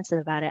defensive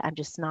about it, I'm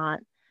just not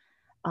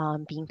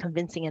being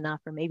convincing enough,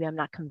 or maybe I'm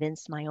not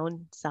convinced my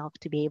own self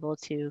to be able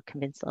to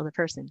convince the other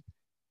person.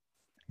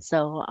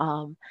 So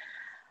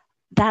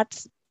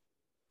that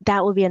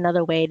would be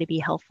another way to be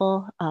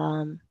helpful,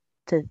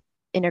 to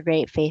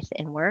integrate faith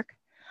in work.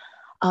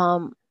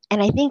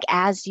 And I think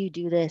as you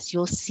do this,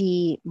 you'll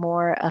see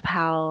more of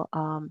how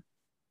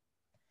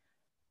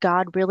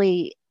God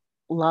really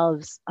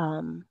loves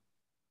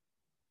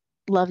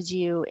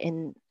you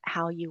in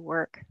how you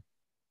work.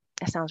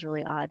 That sounds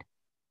really odd.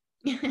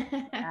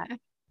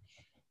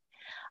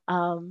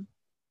 um,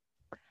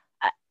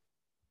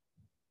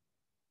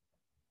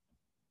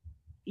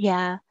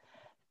 yeah.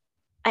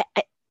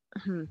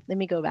 Let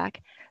me go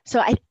back. So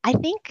I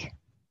think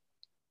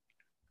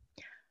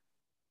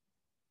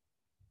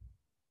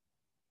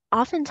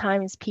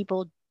oftentimes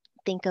people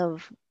think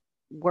of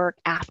work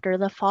after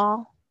the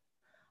fall,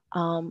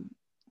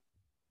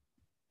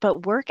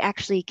 but work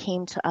actually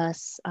came to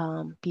us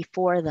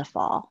before the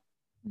fall.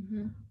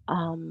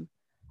 Mm-hmm.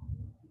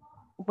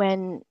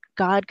 When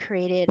God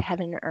created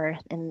heaven and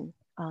earth and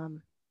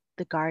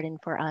the garden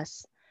for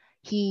us,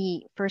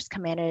 He first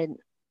commanded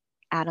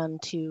Adam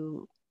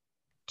to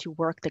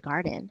work the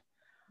garden.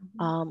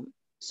 Mm-hmm.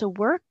 So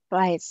work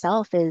by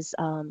itself is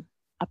a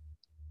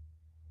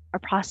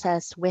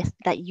process with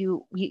that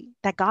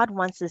God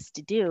wants us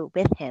to do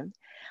with Him.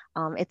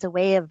 It's a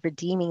way of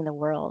redeeming the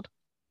world.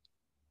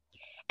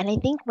 And I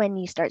think when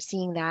you start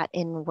seeing that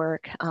in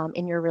work,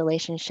 in your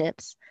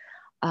relationships,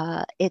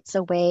 it's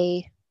a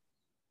way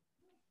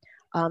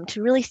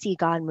to really see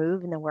God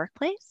move in the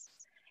workplace.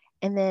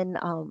 And then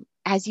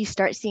as you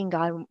start seeing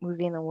God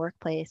moving in the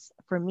workplace,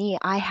 for me,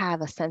 I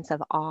have a sense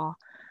of awe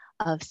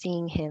of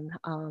seeing Him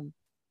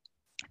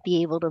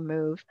be able to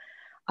move,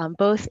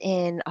 both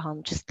in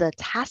just the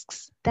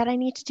tasks that I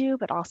need to do,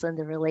 but also in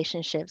the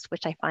relationships,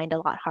 which I find a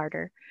lot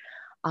harder.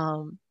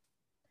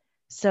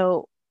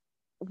 So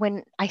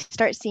when I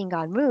start seeing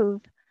God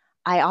move,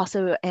 I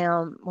also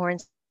am more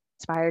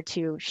inspired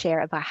to share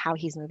about how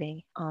He's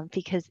moving,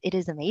 because it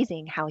is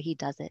amazing how He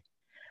does it.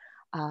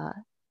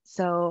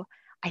 So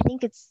I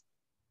think it's,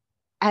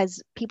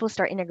 as people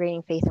start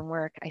integrating faith and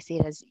work, I see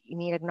it as you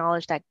need to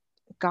acknowledge that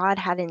God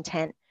had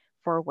intent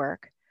for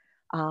work.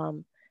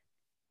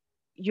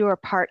 You're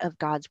part of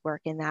God's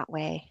work in that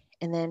way.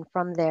 And then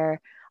from there,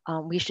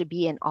 we should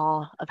be in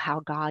awe of how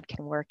God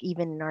can work,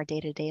 even in our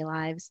day-to-day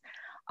lives.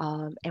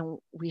 And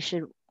we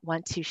should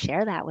want to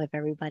share that with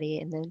everybody.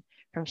 And then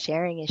from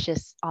sharing, it's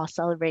just all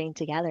celebrating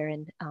together.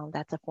 And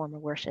that's a form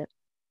of worship.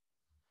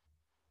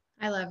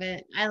 I love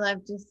it. I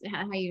love just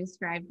how you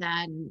described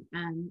that.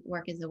 And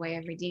work is a way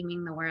of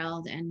redeeming the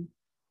world. And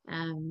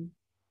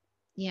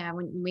yeah,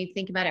 when we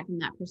think about it from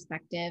that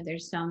perspective,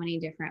 there's so many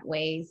different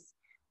ways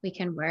we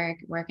can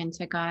work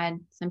unto God.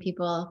 Some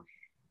people,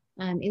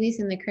 at least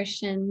in the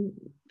Christian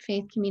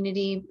faith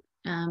community,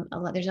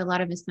 there's a lot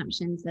of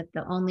assumptions that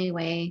the only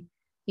way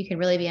you could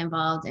really be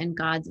involved in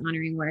God's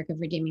honoring work of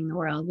redeeming the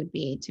world would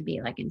be to be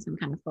like in some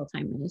kind of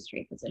full-time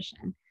ministry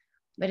position.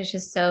 But it's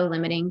just so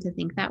limiting to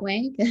think that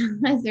way,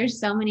 because there's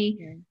so many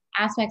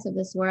aspects of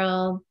this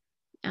world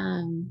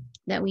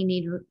that we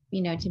need,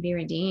 to be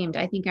redeemed.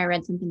 I think I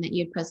read something that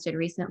you'd posted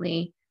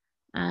recently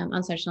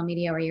on social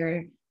media where you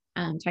were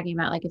talking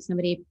about, like, if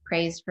somebody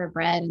prays for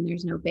bread and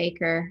there's no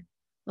baker,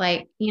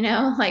 like we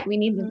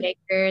need the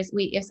bakers.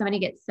 If somebody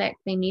gets sick,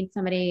 they need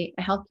a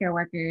healthcare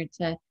worker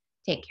to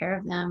take care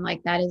of them.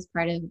 Like, that is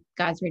part of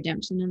God's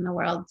redemption in the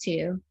world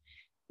too.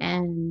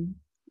 And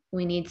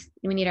we need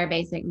our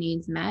basic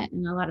needs met.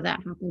 And a lot of that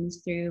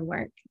happens through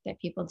work that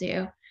people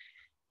do.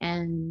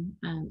 And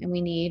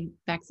we need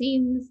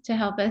vaccines to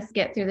help us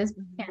get through this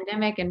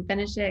pandemic and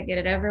finish it, get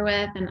it over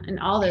with, and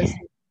all those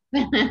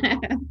things.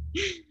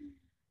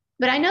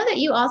 But I know that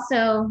you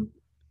also,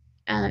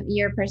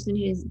 you're a person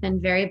who's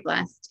been very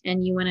blessed,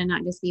 and you want to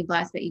not just be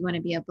blessed, but you want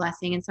to be a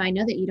blessing. And so I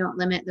know that you don't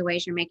limit the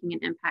ways you're making an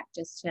impact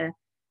just to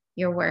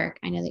your work.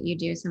 I know that you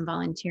do some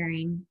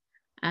volunteering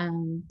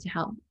to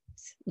help,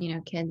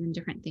 kids and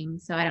different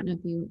things. So I don't know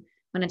if you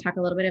want to talk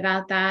a little bit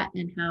about that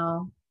and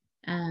how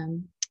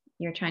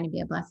you're trying to be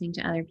a blessing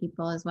to other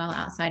people as well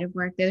outside of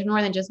work. There's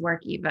more than just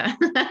work, Eva.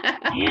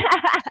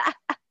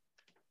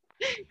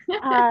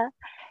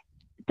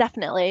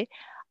 Definitely.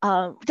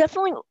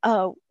 Definitely,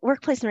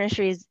 workplace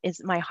ministry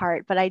is my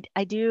heart, but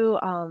I do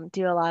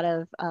do a lot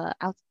of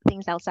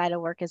things outside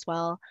of work as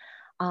well.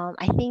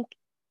 I think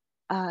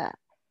uh,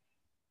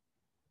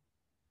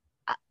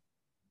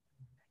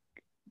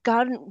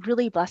 God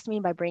really blessed me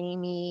by bringing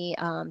me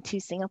to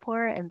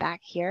Singapore and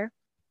back here.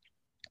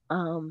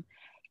 Um,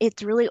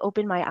 it's really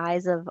opened my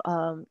eyes of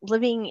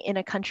living in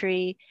a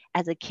country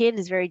as a kid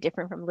is very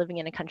different from living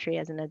in a country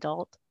as an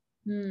adult.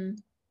 Mm.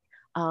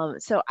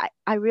 So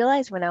I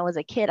realized when I was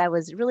a kid, I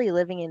was really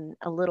living in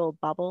a little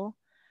bubble.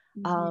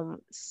 Mm-hmm.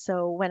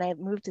 So when I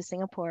moved to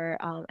Singapore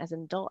as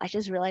an adult, I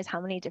just realized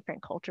how many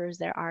different cultures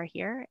there are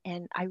here.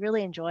 And I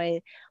really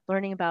enjoy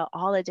learning about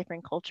all the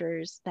different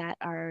cultures that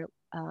are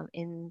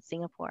in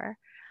Singapore.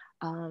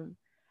 Um,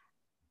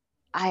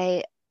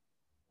 I,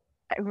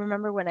 I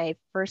remember when I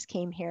first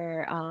came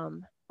here,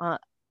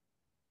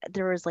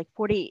 there was like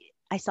 40,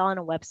 I saw on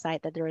a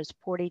website that there was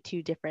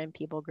 42 different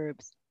people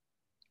groups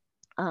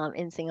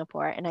in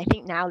Singapore. And I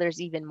think now there's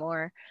even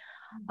more.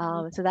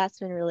 Mm-hmm. So that's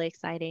been really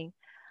exciting.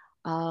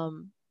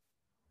 Um,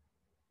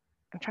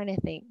 I'm trying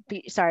to think.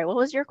 Sorry, what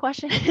was your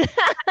question?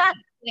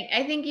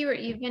 I think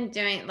you've been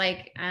doing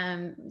like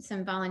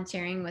some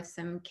volunteering with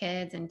some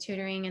kids and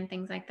tutoring and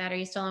things like that. Are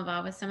you still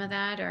involved with some of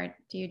that, or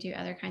do you do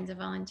other kinds of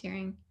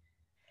volunteering?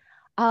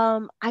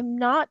 I'm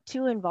not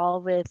too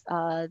involved with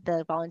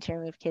the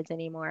volunteering with kids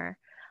anymore,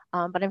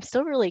 but I'm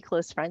still really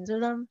close friends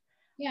with them.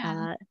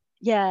 Yeah. Uh,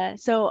 yeah,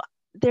 so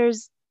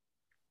there's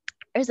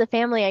there's a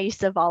family I used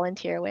to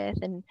volunteer with,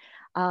 and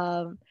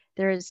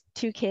there's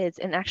two kids,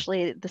 and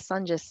actually the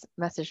son just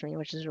messaged me,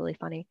 which is really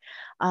funny.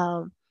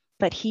 Um,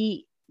 but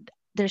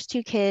there's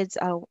two kids,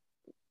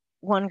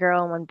 one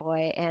girl and one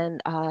boy,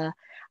 and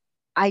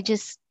I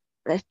just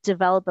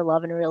develop a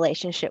love and a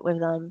relationship with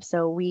them.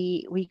 So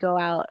we go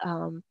out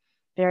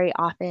very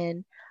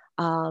often.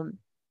 Um,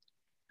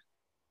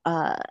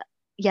 uh,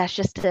 yes,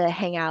 just to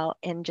hang out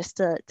and just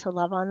to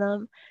love on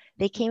them.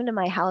 They came to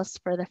my house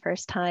for the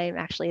first time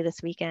actually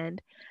this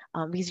weekend,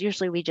 because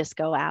usually we just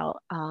go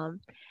out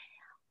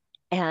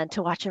and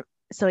to watch.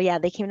 So yeah,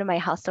 they came to my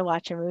house to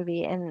watch a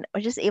movie, and I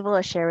was just able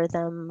to share with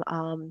them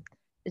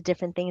the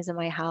different things in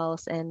my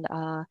house. And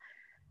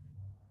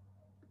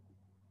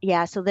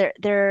yeah, so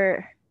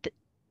they're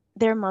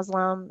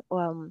Muslim,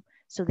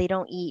 so they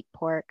don't eat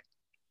pork.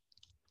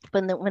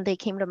 But when they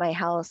came to my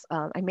house,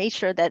 I made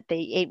sure that they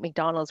ate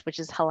McDonald's, which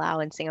is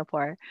halal in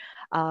Singapore.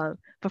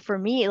 But for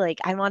me, like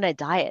I'm on a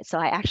diet, so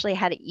I actually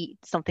had to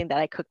eat something that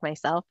I cooked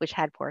myself, which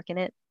had pork in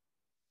it.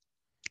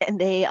 And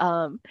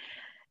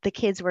the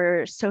kids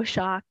were so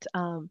shocked.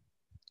 I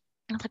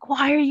was like,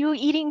 "Why are you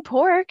eating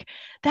pork?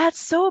 That's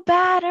so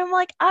bad." And I'm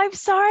like, "I'm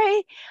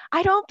sorry,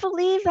 I don't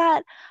believe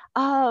that.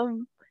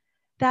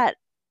 That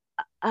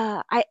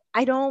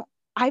I don't.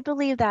 I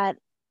believe that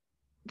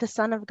the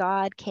Son of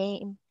God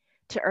came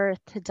to earth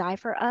to die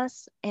for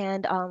us.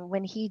 And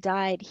when he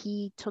died,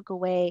 he took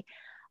away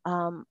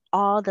um,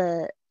 all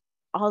the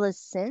all the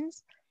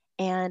sins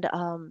and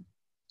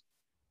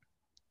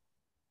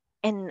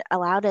and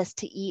allowed us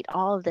to eat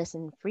all of this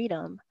in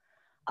freedom.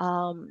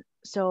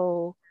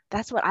 So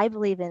that's what I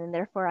believe in, and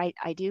therefore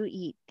I do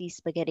eat these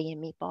spaghetti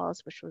and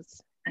meatballs, which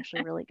was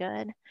actually really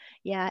good.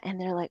 Yeah, and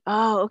they're like,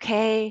 "Oh,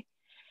 okay.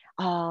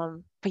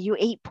 But you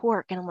ate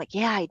pork," and I'm like,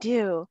 "Yeah, I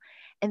do."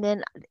 And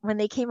then when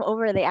they came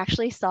over, they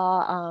actually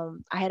saw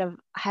I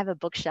have a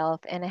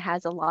bookshelf, and it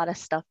has a lot of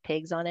stuffed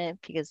pigs on it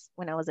because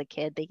when I was a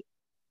kid, they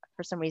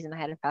for some reason I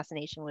had a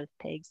fascination with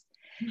pigs.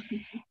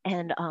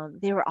 And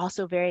they were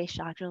also very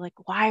shocked. They're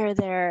like, why are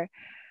there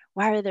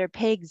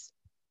pigs?"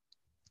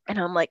 And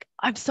I'm like,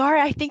 "I'm sorry,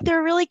 I think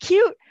they're really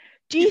cute.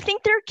 Do you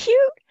think they're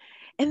cute?"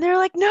 And they're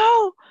like,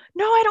 "No,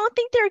 no, I don't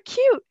think they're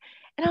cute."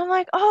 And I'm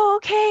like, "Oh,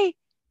 okay.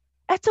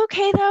 That's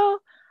okay though.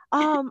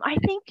 I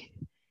think,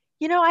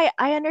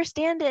 I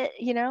understand it,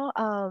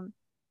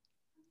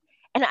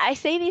 and I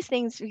say these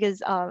things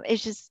because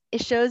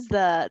it shows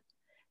the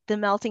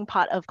melting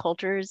pot of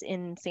cultures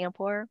in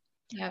Singapore.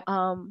 Yep.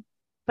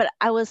 But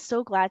I was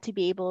so glad to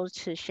be able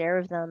to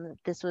share with them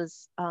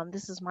that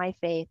this is my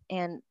faith,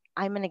 and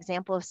I'm an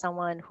example of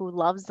someone who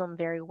loves them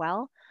very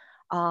well,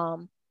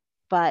 um,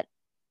 but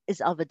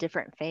is of a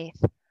different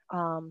faith.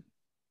 Um,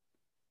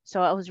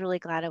 so I was really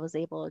glad I was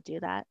able to do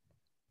that.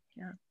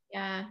 Yeah.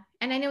 Yeah.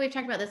 And I know we've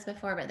talked about this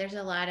before, but there's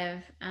a lot of,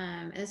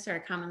 it's sort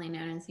of commonly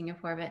known in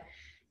Singapore, but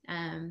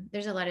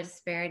there's a lot of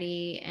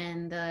disparity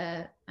in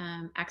the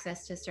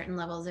access to certain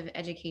levels of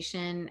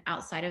education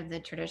outside of the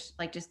tradition,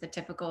 like just the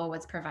typical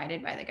what's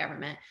provided by the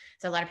government.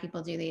 So a lot of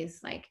people do these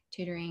like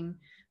tutoring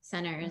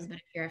centers, but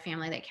if you're a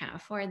family that can't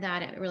afford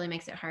that, it really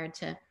makes it hard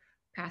to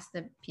pass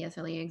the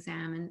PSLE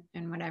exam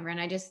and whatever.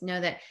 And I just know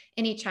that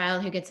any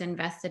child who gets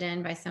invested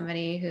in by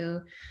somebody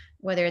who,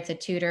 whether it's a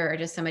tutor or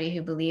just somebody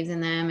who believes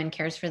in them and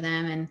cares for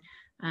them,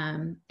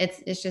 and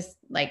it's just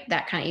like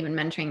that kind of even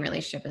mentoring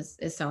relationship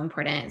is so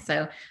important.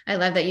 So I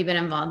love that you've been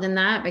involved in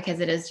that because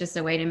it is just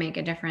a way to make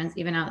a difference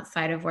even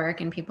outside of work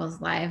in people's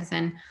lives.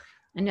 And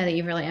I know that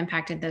you've really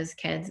impacted those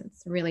kids.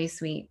 It's really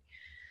sweet.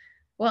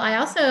 Well, I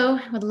also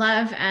would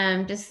love,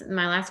 just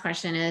my last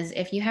question is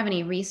if you have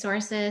any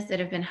resources that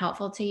have been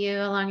helpful to you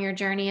along your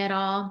journey at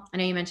all. I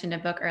know you mentioned a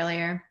book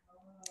earlier,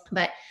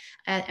 but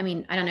I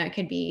mean, I don't know, it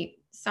could be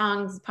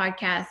songs,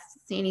 podcasts,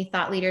 any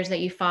thought leaders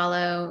that you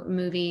follow,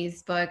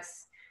 movies,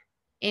 books,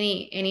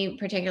 any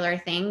particular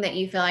thing that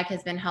you feel like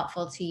has been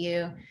helpful to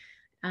you.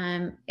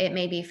 It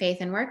may be faith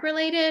and work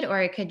related,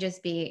 or it could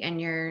just be in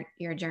your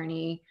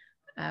journey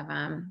of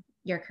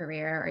your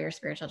career or your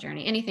spiritual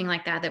journey, anything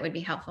like that that would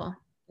be helpful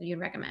that you'd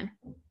recommend.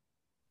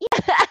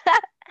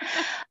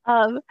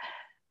 um,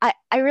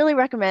 I really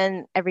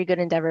recommend Every Good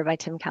Endeavor by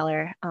Tim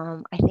Keller.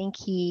 I think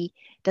he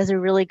does a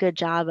really good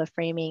job of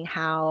framing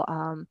how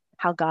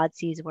God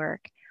sees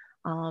work.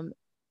 And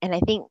I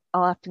think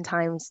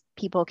oftentimes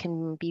people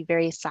can be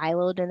very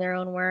siloed in their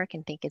own work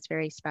and think it's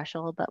very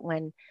special, but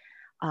when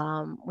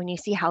you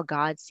see how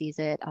God sees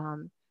it,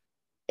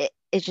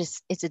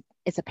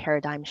 it's a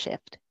paradigm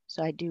shift.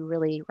 So I do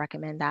really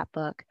recommend that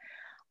book.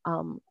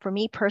 For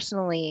me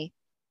personally,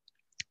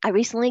 I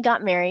recently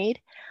got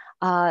married.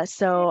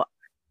 So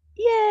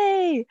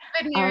yay!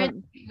 Good marriage.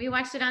 We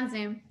watched it on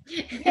Zoom.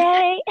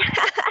 Yay!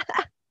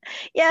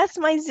 Yes,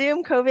 my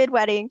Zoom COVID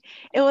wedding.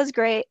 It was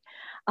great.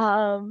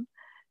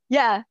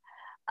 Yeah.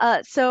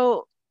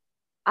 So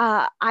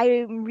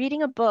I'm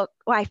reading a book.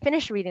 Well, I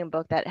finished reading a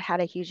book that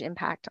had a huge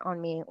impact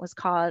on me. It was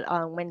called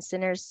When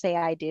Sinners Say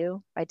I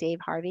Do by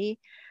Dave Harvey.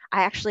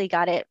 I actually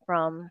got it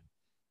from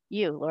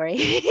you,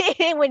 Lori,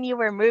 when you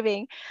were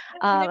moving.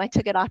 I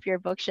took it off your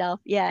bookshelf.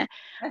 Yeah.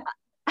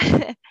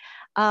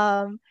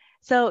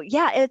 So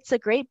yeah, it's a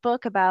great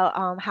book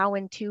about how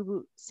when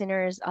two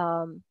sinners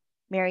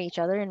marry each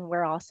other, and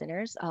we're all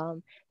sinners,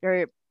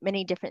 there are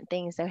many different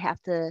things that we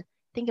have to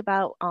think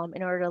about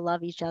in order to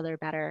love each other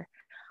better.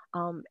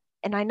 Um,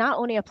 and I not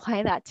only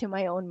apply that to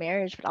my own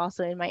marriage, but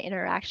also in my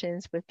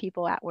interactions with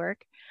people at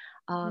work.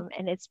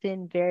 And it's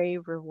been very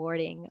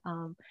rewarding.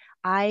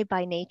 I,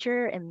 by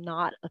nature, am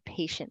not a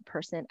patient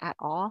person at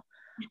all.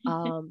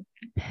 Um,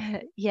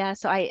 yeah,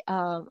 so I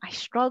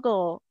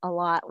struggle a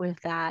lot with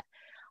that.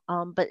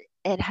 But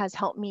it has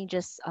helped me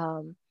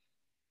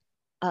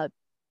uh,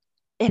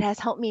 it has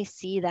helped me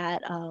see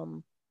that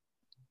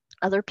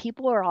other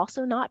people are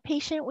also not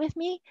patient with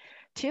me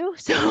too.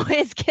 So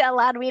it's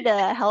allowed me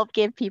to help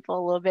give people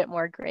a little bit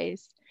more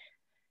grace.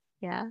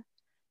 Yeah,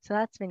 so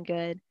that's been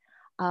good.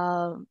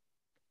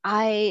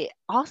 I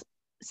also,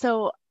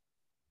 so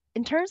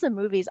in terms of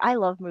movies, I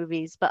love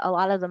movies, but a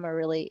lot of them are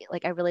really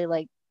like, I really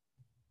like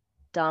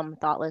dumb,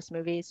 thoughtless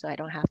movies, so I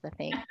don't have to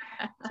think.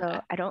 So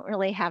I don't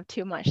really have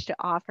too much to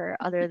offer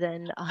other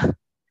than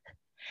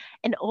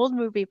an old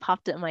movie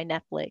popped up in my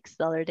Netflix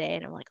the other day,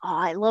 and I'm like, oh,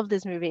 I love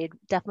this movie. It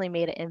definitely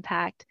made an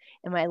impact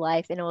in my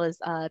life, and it was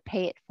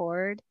Pay It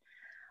Forward.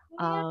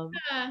 Yeah, Um,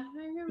 I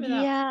remember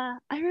that. yeah,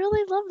 I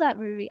really love that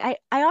movie. I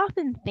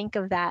often think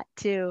of that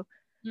too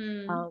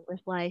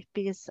with life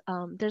because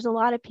there's a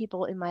lot of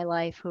people in my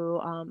life who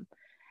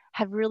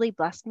have really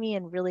blessed me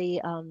and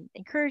really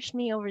encouraged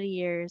me over the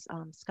years.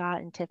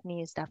 Scott and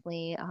Tiffany is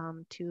definitely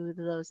two of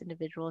those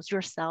individuals,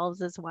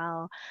 yourselves as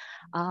well.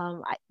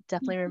 I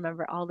definitely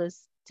remember all those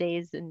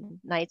days and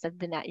nights I've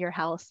been at your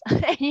house,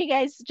 and you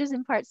guys just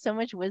impart so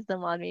much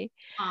wisdom on me.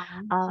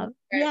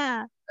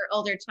 Yeah, Or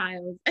older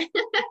child.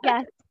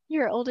 yes,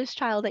 your oldest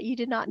child that you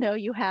did not know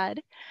you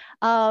had.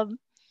 Um,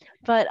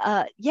 but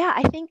yeah,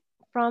 I think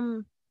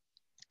from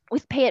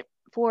with Pay It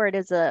Forward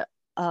as a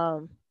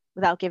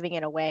without giving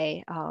it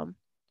away, but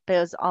it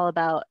was all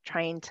about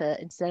trying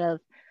to, instead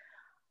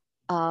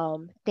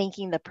of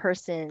thanking the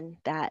person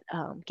that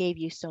gave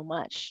you so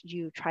much,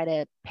 you try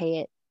to pay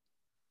it,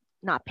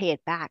 not pay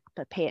it back,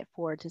 but pay it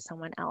forward to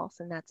someone else.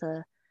 And that's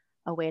a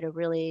way to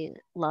really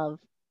love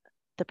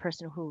the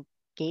person who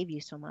gave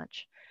you so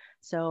much.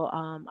 So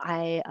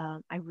I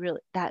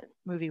really, that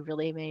movie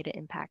really made an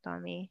impact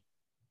on me.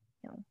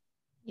 You know.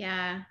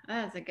 Yeah,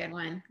 that's a good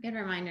one. Good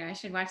reminder. I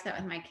should watch that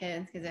with my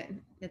kids because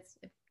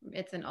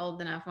it's an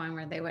old enough one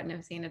where they wouldn't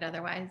have seen it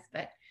otherwise.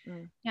 But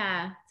Mm.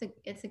 yeah,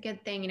 it's a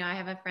good thing. You know, I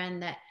have a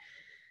friend that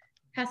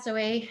passed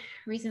away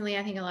recently.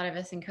 I think a lot of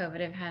us in COVID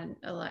have had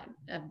a lot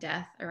of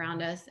death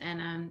around us,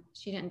 and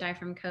she didn't die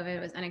from COVID. It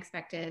was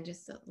unexpected,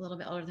 just a little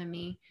bit older than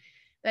me.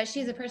 But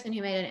she's a person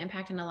who made an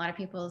impact in a lot of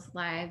people's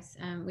lives.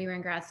 We were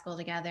in grad school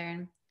together,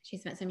 and she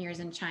spent some years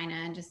in China,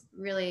 and just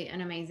really an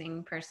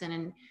amazing person,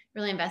 and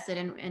really invested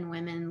in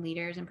women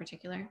leaders in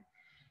particular.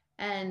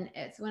 And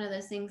it's one of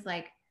those things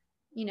like,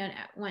 you know,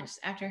 once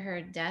after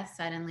her death,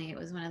 suddenly it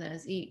was one of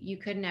those, you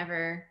could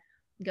never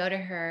go to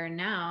her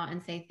now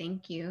and say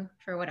thank you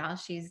for what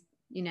else she's,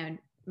 you know,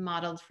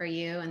 modeled for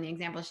you and the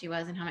example she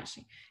was and how much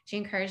she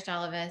encouraged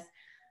all of us.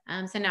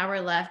 So now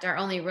we're left, our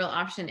only real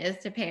option is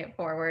to pay it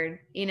forward,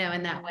 you know,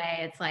 in that way.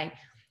 It's like,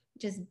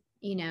 just,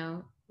 you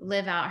know,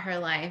 live out her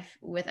life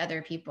with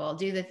other people,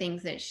 do the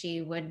things that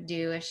she would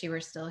do if she were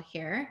still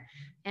here,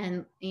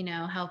 and, you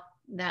know, help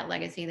that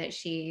legacy that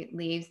she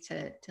leaves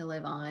to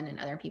live on in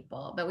other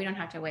people. But we don't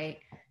have to wait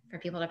for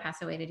people to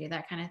pass away to do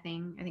that kind of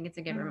thing. I think it's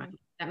a good reminder.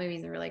 That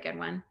movie's a really good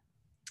one.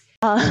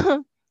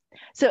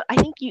 So I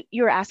think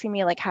you were asking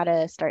me like how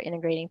to start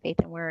integrating faith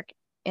and work.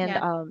 And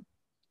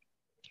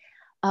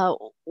Yeah.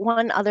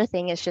 one other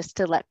thing is just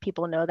to let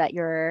people know that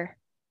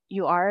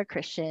you are a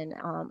Christian.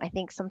 I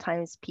think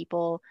sometimes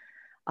people,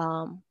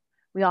 um,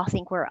 we all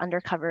think we're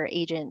undercover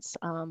agents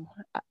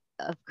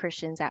of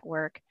Christians at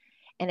work,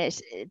 and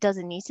it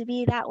doesn't need to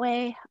be that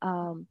way.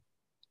 I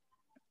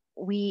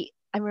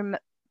remember,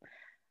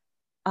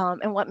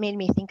 and what made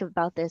me think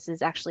about this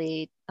is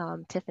actually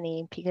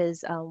Tiffany,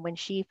 because when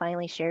she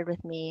finally shared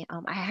with me,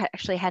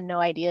 actually had no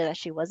idea that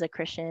she was a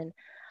Christian.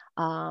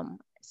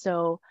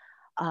 So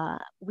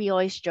we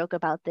always joke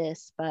about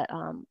this, but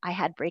I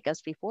had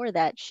breakups before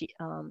that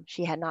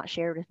she had not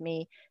shared with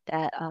me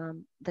that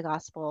the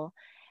gospel.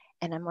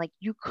 And I'm like,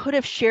 you could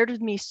have shared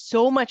with me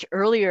so much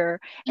earlier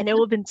and it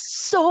would have been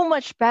so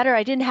much better.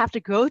 I didn't have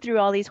to go through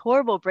all these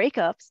horrible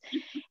breakups.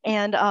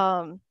 And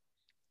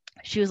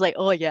she was like,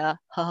 oh yeah,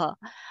 haha.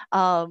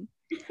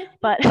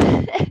 But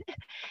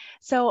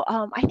so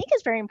I think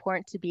it's very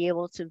important to be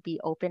able to be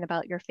open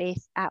about your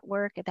faith at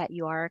work, that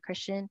you are a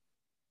Christian.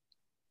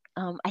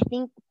 I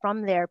think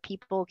from there,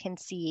 people can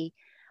see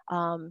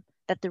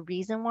that the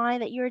reason why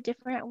that you're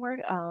different at work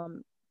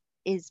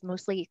is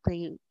most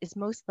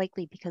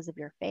likely because of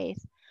your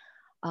faith.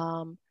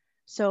 Um,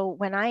 so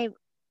when I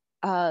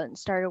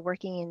started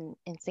working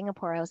in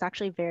Singapore, I was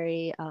actually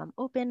very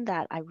open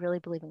that I really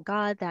believe in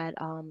God, that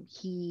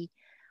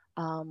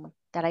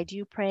that I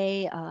do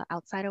pray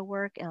outside of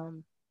work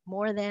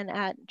more than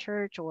at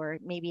church, or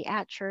maybe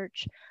at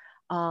church.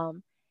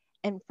 Um,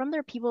 and from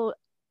there, people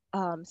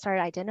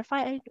started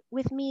identified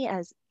me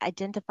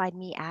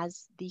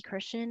as the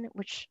Christian,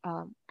 which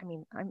I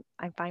mean,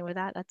 I'm fine with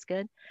that. That's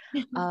good.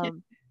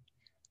 Um,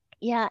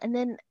 yeah, and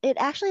then it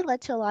actually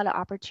led to a lot of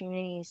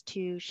opportunities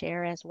to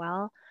share as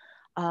well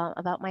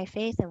about my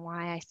faith and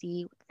why I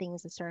see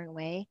things a certain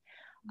way.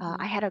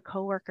 I had a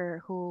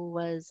coworker who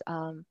was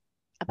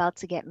about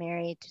to get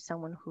married to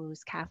someone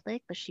who's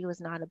Catholic, but she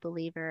was not a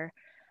believer.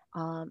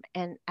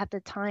 And at the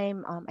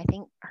time, I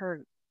think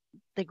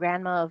the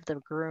grandma of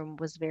the groom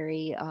was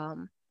very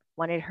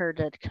wanted her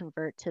to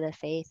convert to the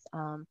faith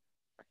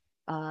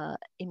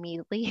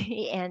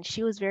immediately, and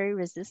she was very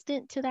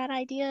resistant to that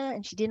idea,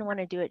 and she didn't want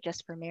to do it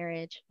just for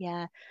marriage.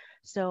 Yeah,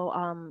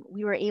 so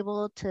we were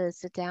able to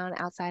sit down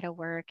outside of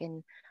work,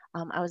 and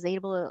I was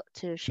able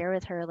to share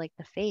with her like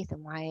the faith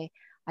and why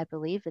I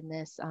believe in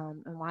this,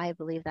 and why I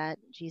believe that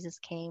Jesus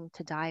came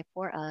to die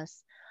for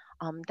us.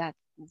 That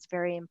is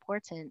very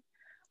important.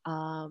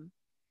 Um,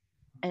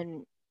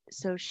 and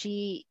so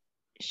she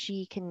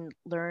can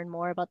learn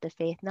more about the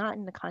faith, not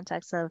in the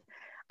context of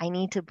I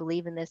need to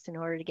believe in this in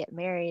order to get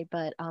married,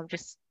 but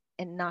just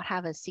and not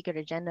have a secret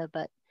agenda,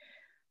 but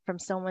from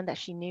someone that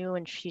she knew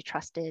and she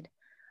trusted,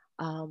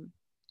 um,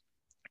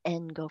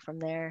 and go from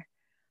there.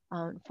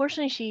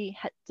 Fortunately, she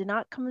did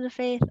not come to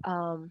faith,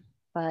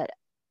 but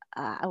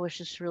I was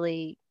just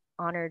really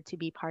honored to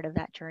be part of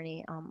that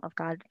journey of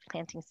God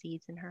planting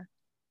seeds in her.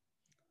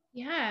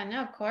 Yeah,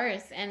 no, of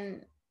course.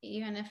 And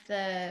even if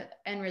the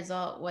end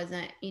result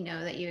wasn't,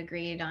 that you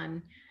agreed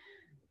on,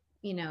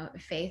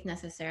 faith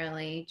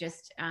necessarily,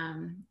 just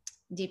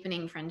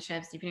deepening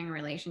friendships, deepening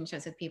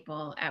relationships with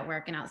people at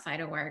work and outside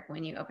of work,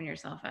 when you open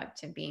yourself up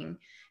to being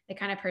the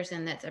kind of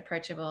person that's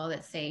approachable,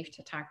 that's safe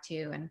to talk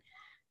to.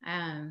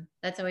 And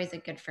that's always a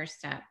good first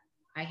step.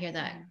 I hear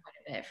that quite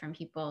a bit from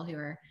people who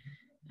are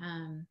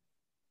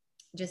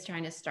just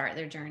trying to start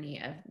their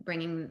journey of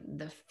bringing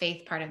the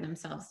faith part of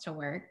themselves to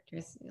work,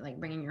 just like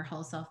bringing your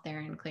whole self there,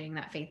 including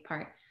that faith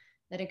part.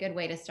 That a good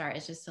way to start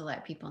is just to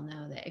let people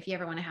know that if you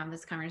ever want to have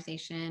this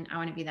conversation, I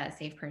want to be that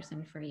safe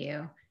person for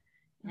you.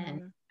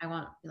 And I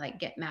won't like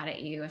get mad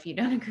at you if you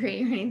don't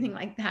agree or anything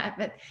like that.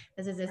 But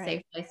this is a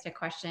safe place to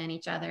question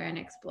each other and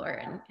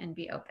explore and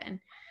be open.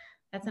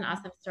 That's an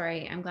awesome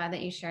story. I'm glad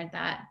that you shared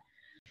that.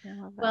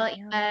 Well,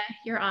 Eva,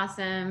 you're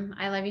awesome.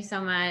 I love you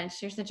so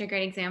much. You're such a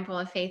great example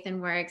of faith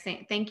and work.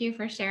 Thank you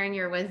for sharing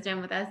your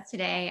wisdom with us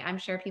today. I'm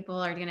sure people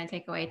are going to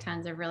take away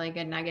tons of really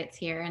good nuggets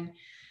here. And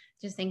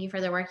just thank you for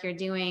the work you're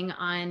doing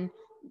on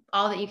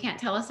all that you can't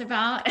tell us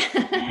about.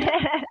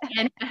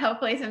 And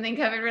hopefully something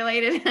COVID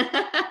related.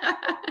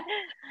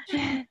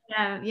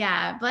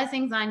 Yeah.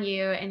 Blessings on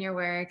you and your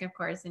work, of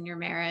course, and your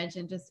marriage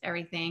and just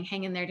everything.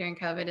 Hang in there during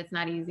COVID. It's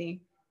not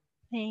easy.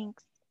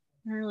 Thanks.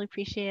 I really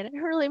appreciate it. I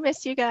really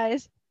miss you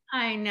guys.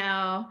 I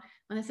know.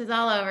 When this is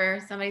all over,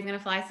 somebody's going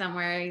to fly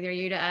somewhere, either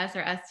you to us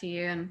or us to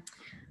you, and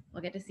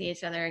we'll get to see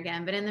each other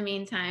again. But in the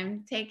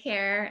meantime, take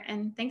care.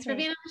 And thanks for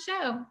being on the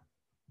show.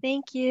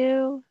 Thank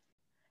you.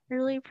 I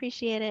really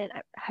appreciate it.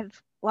 I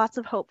have lots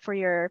of hope for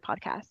your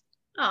podcast.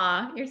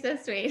 Aw, you're so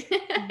sweet.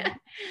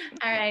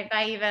 All right.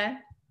 Bye, Eva.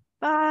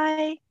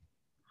 Bye.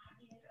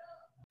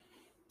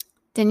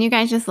 Didn't you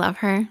guys just love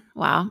her?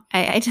 Wow.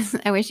 I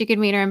wish you could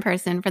meet her in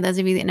person. For those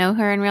of you that know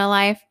her in real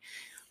life,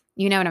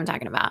 you know what I'm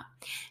talking about.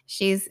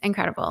 She's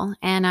incredible.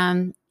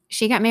 And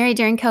she got married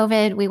during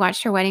COVID. We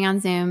watched her wedding on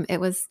Zoom. It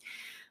was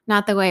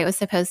not the way it was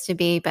supposed to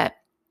be, but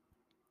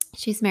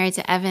she's married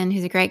to Evan,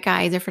 who's a great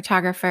guy. He's a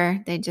photographer.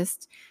 They're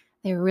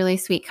a really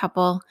sweet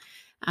couple.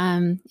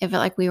 It felt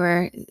like we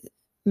were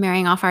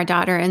marrying off our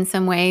daughter in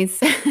some ways.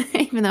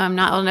 even though I'm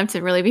not old enough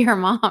to really be her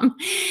mom.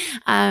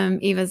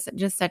 Eva's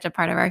just such a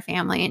part of our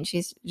family, and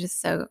she's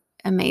just so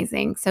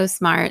amazing, so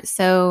smart,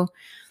 so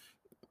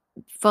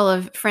full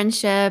of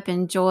friendship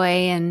and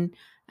joy, and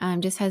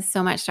just has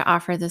so much to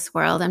offer this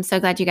world. I'm so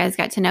glad you guys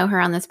got to know her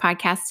on this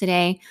podcast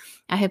today.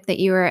 I hope that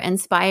you were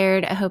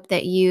inspired. I hope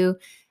that you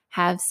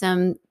have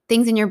some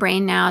things in your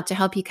brain now to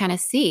help you kind of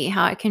see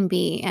how it can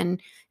be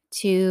and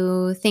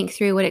to think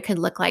through what it could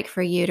look like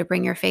for you to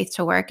bring your faith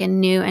to work in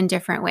new and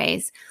different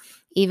ways.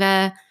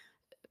 Eva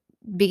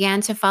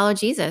began to follow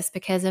Jesus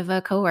because of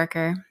a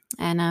coworker.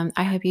 And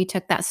I hope you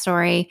took that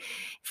story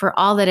for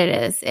all that it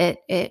is.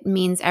 It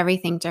means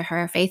everything to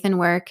her. Faith and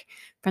work,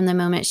 from the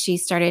moment she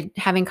started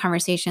having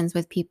conversations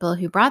with people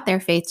who brought their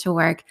faith to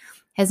work,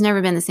 has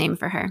never been the same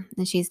for her.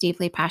 And she's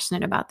deeply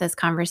passionate about this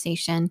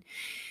conversation.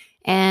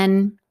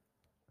 And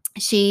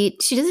she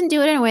doesn't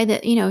do it in a way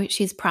that,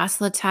 she's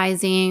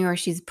proselytizing or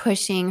she's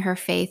pushing her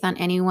faith on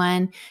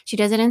anyone. She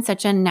does it in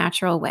such a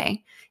natural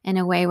way, in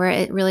a way where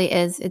it really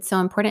is, it's so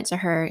important to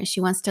her.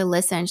 She wants to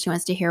listen. She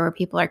wants to hear where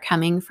people are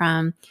coming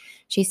from.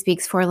 She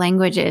speaks 4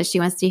 languages. She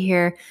wants to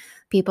hear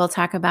people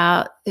talk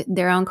about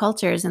their own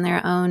cultures and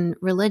their own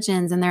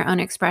religions and their own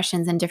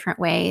expressions in different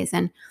ways.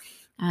 And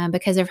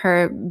because of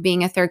her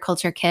being a third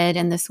culture kid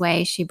in this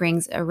way, she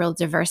brings a real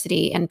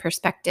diversity and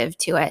perspective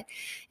to it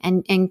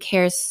and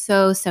cares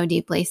so, so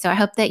deeply. So I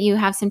hope that you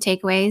have some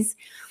takeaways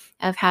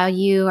of how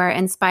you are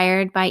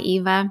inspired by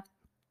Eva.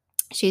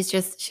 She's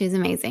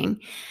amazing.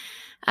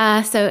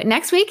 So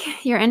next week,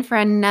 you're in for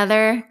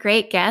another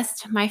great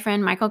guest. My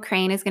friend Michael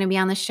Crane is going to be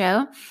on the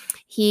show.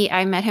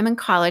 I met him in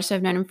college, so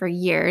I've known him for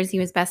years. He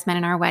was best man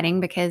in our wedding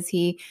because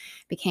he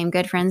became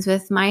good friends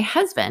with my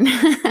husband.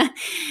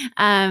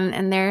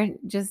 And they're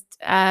just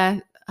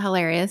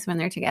hilarious when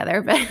they're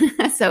together.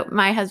 But so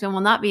my husband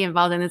will not be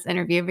involved in this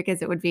interview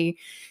because it would be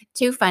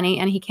too funny,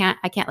 and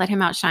I can't let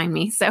him outshine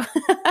me. So,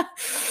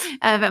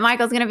 but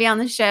Michael's going to be on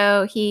the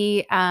show.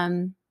 He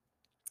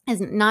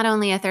is not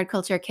only a third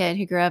culture kid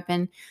who grew up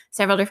in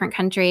several different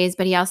countries,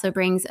 but he also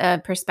brings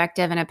a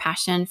perspective and a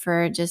passion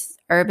for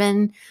just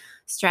urban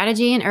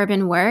strategy and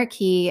urban work.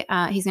 He's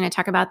going to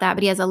talk about that,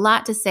 but he has a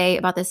lot to say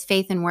about this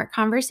faith and work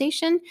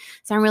conversation.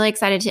 So I'm really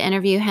excited to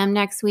interview him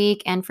next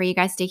week and for you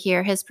guys to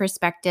hear his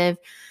perspective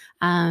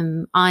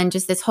on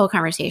just this whole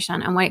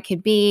conversation and what it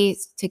could be,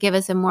 to give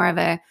us a more of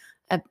a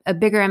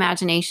bigger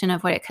imagination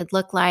of what it could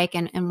look like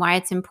and why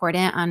it's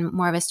important on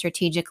more of a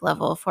strategic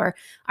level for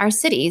our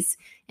cities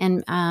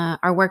and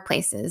our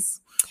workplaces.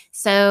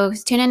 So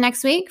tune in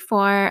next week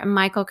for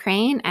Michael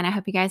Crane, and I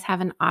hope you guys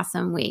have an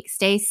awesome week.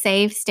 Stay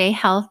safe, stay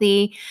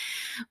healthy,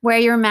 wear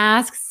your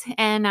masks,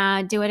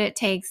 and do what it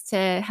takes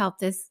to help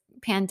this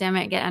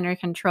pandemic get under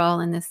control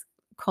in this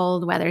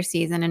cold weather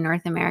season in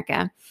North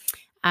America.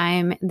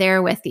 I'm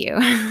there with you.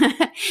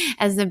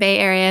 As the Bay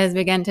Area has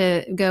begun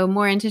to go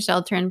more into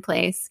shelter in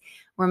place,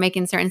 we're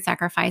making certain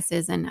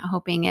sacrifices and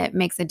hoping it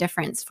makes a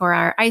difference for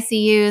our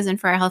ICUs and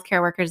for our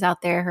healthcare workers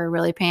out there who are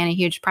really paying a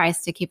huge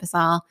price to keep us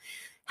all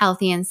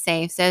healthy and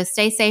safe. So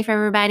stay safe,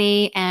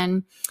 everybody,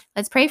 and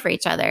let's pray for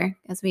each other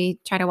as we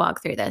try to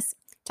walk through this.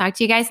 Talk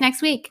to you guys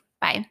next week.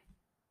 Bye.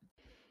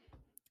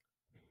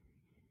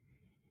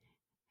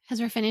 As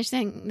we're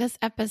finishing this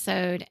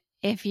episode,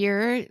 if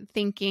you're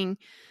thinking,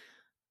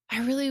 I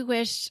really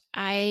wish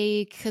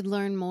I could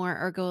learn more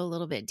or go a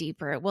little bit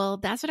deeper, well,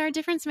 that's what our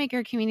Difference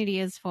Maker community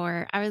is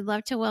for. I would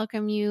love to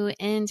welcome you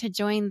in to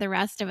join the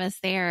rest of us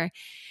there.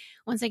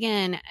 Once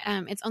again,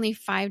 it's only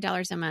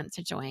 $5 a month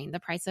to join, the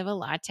price of a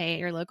latte at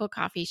your local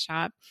coffee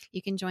shop.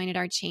 You can join at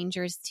our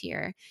Changers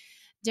tier.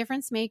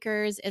 Difference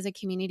Makers is a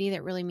community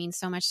that really means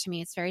so much to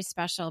me. It's very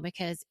special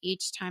because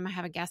each time I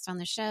have a guest on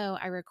the show,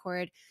 I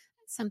record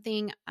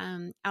something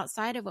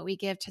outside of what we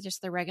give to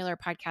just the regular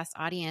podcast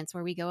audience,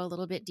 where we go a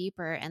little bit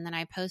deeper, and then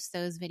I post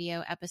those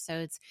video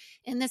episodes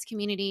in this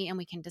community and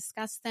we can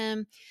discuss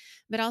them.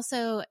 But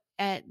also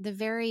at the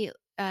very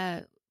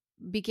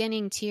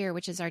beginning tier,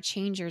 which is our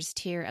Changers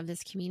tier of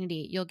this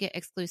community, you'll get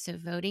exclusive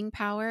voting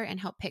power and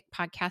help pick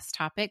podcast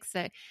topics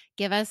that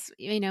give us,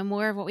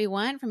 more of what we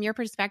want from your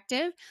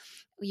perspective.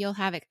 You'll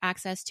have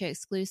access to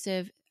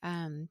exclusive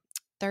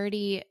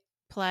 30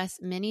 plus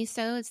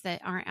mini-sodes that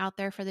aren't out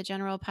there for the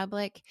general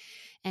public.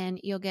 And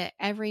you'll get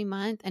every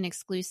month an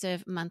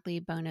exclusive monthly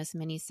bonus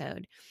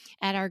mini-sode.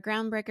 At our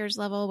Groundbreakers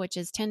level, which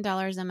is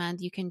 $10 a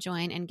month, you can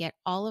join and get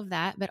all of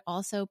that, but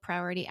also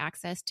priority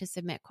access to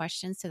submit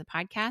questions to the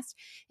podcast.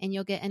 And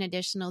you'll get an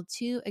additional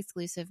 2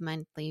 exclusive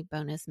monthly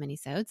bonus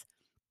mini-sodes.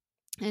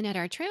 And at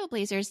our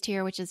Trailblazers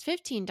tier, which is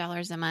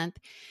 $15 a month,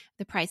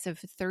 the price of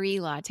 3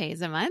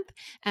 lattes a month,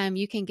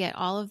 you can get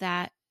all of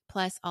that,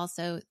 plus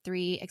also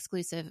 3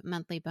 exclusive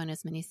monthly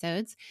bonus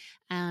minisodes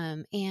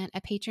and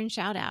a patron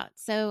shout out.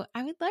 So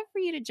I would love for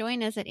you to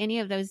join us at any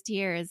of those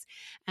tiers.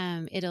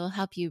 It'll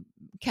help you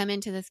come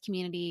into this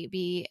community,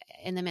 be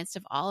in the midst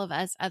of all of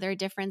us, other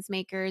difference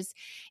makers,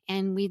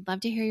 and we'd love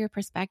to hear your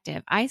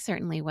perspective. I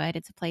certainly would.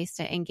 It's a place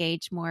to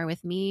engage more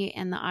with me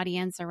and the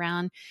audience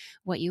around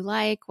what you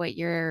like, what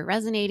you're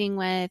resonating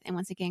with, and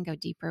once again, go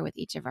deeper with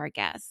each of our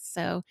guests.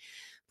 So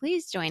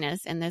please join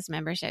us in this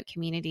membership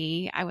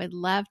community. I would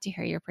love to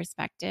hear your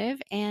perspective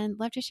and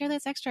love to share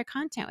this extra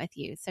content with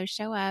you. So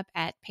show up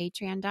at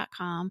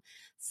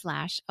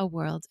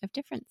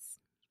patreon.com/aworldofdifference.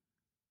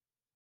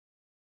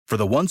 For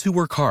the ones who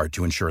work hard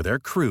to ensure their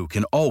crew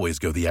can always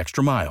go the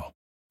extra mile,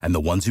 and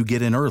the ones who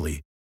get in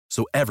early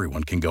so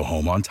everyone can go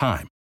home on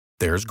time,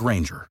 there's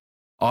Grainger,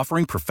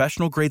 offering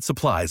professional-grade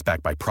supplies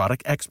backed by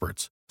product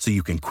experts so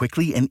you can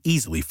quickly and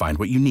easily find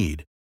what you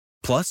need.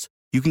 Plus,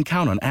 you can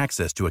count on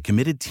access to a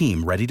committed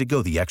team ready to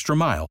go the extra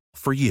mile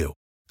for you.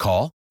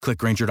 Call, click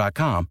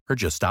Grainger.com, or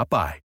just stop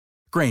by.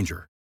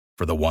 Grainger,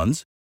 for the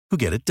ones who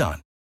get it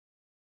done.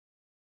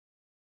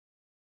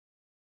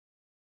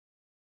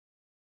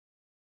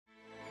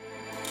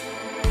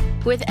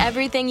 With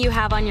everything you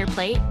have on your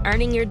plate,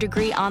 earning your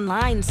degree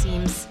online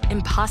seems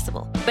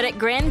impossible. But at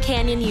Grand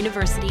Canyon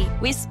University,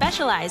 we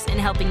specialize in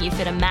helping you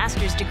fit a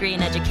master's degree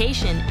in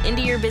education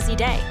into your busy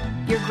day.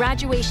 Your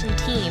graduation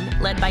team,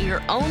 led by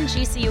your own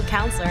GCU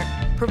counselor,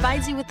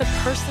 provides you with the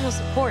personal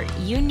support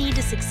you need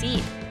to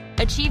succeed.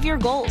 Achieve your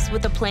goals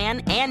with a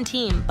plan and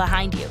team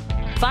behind you.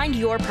 Find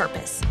your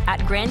purpose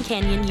at Grand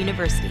Canyon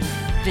University.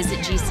 Visit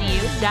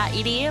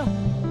gcu.edu.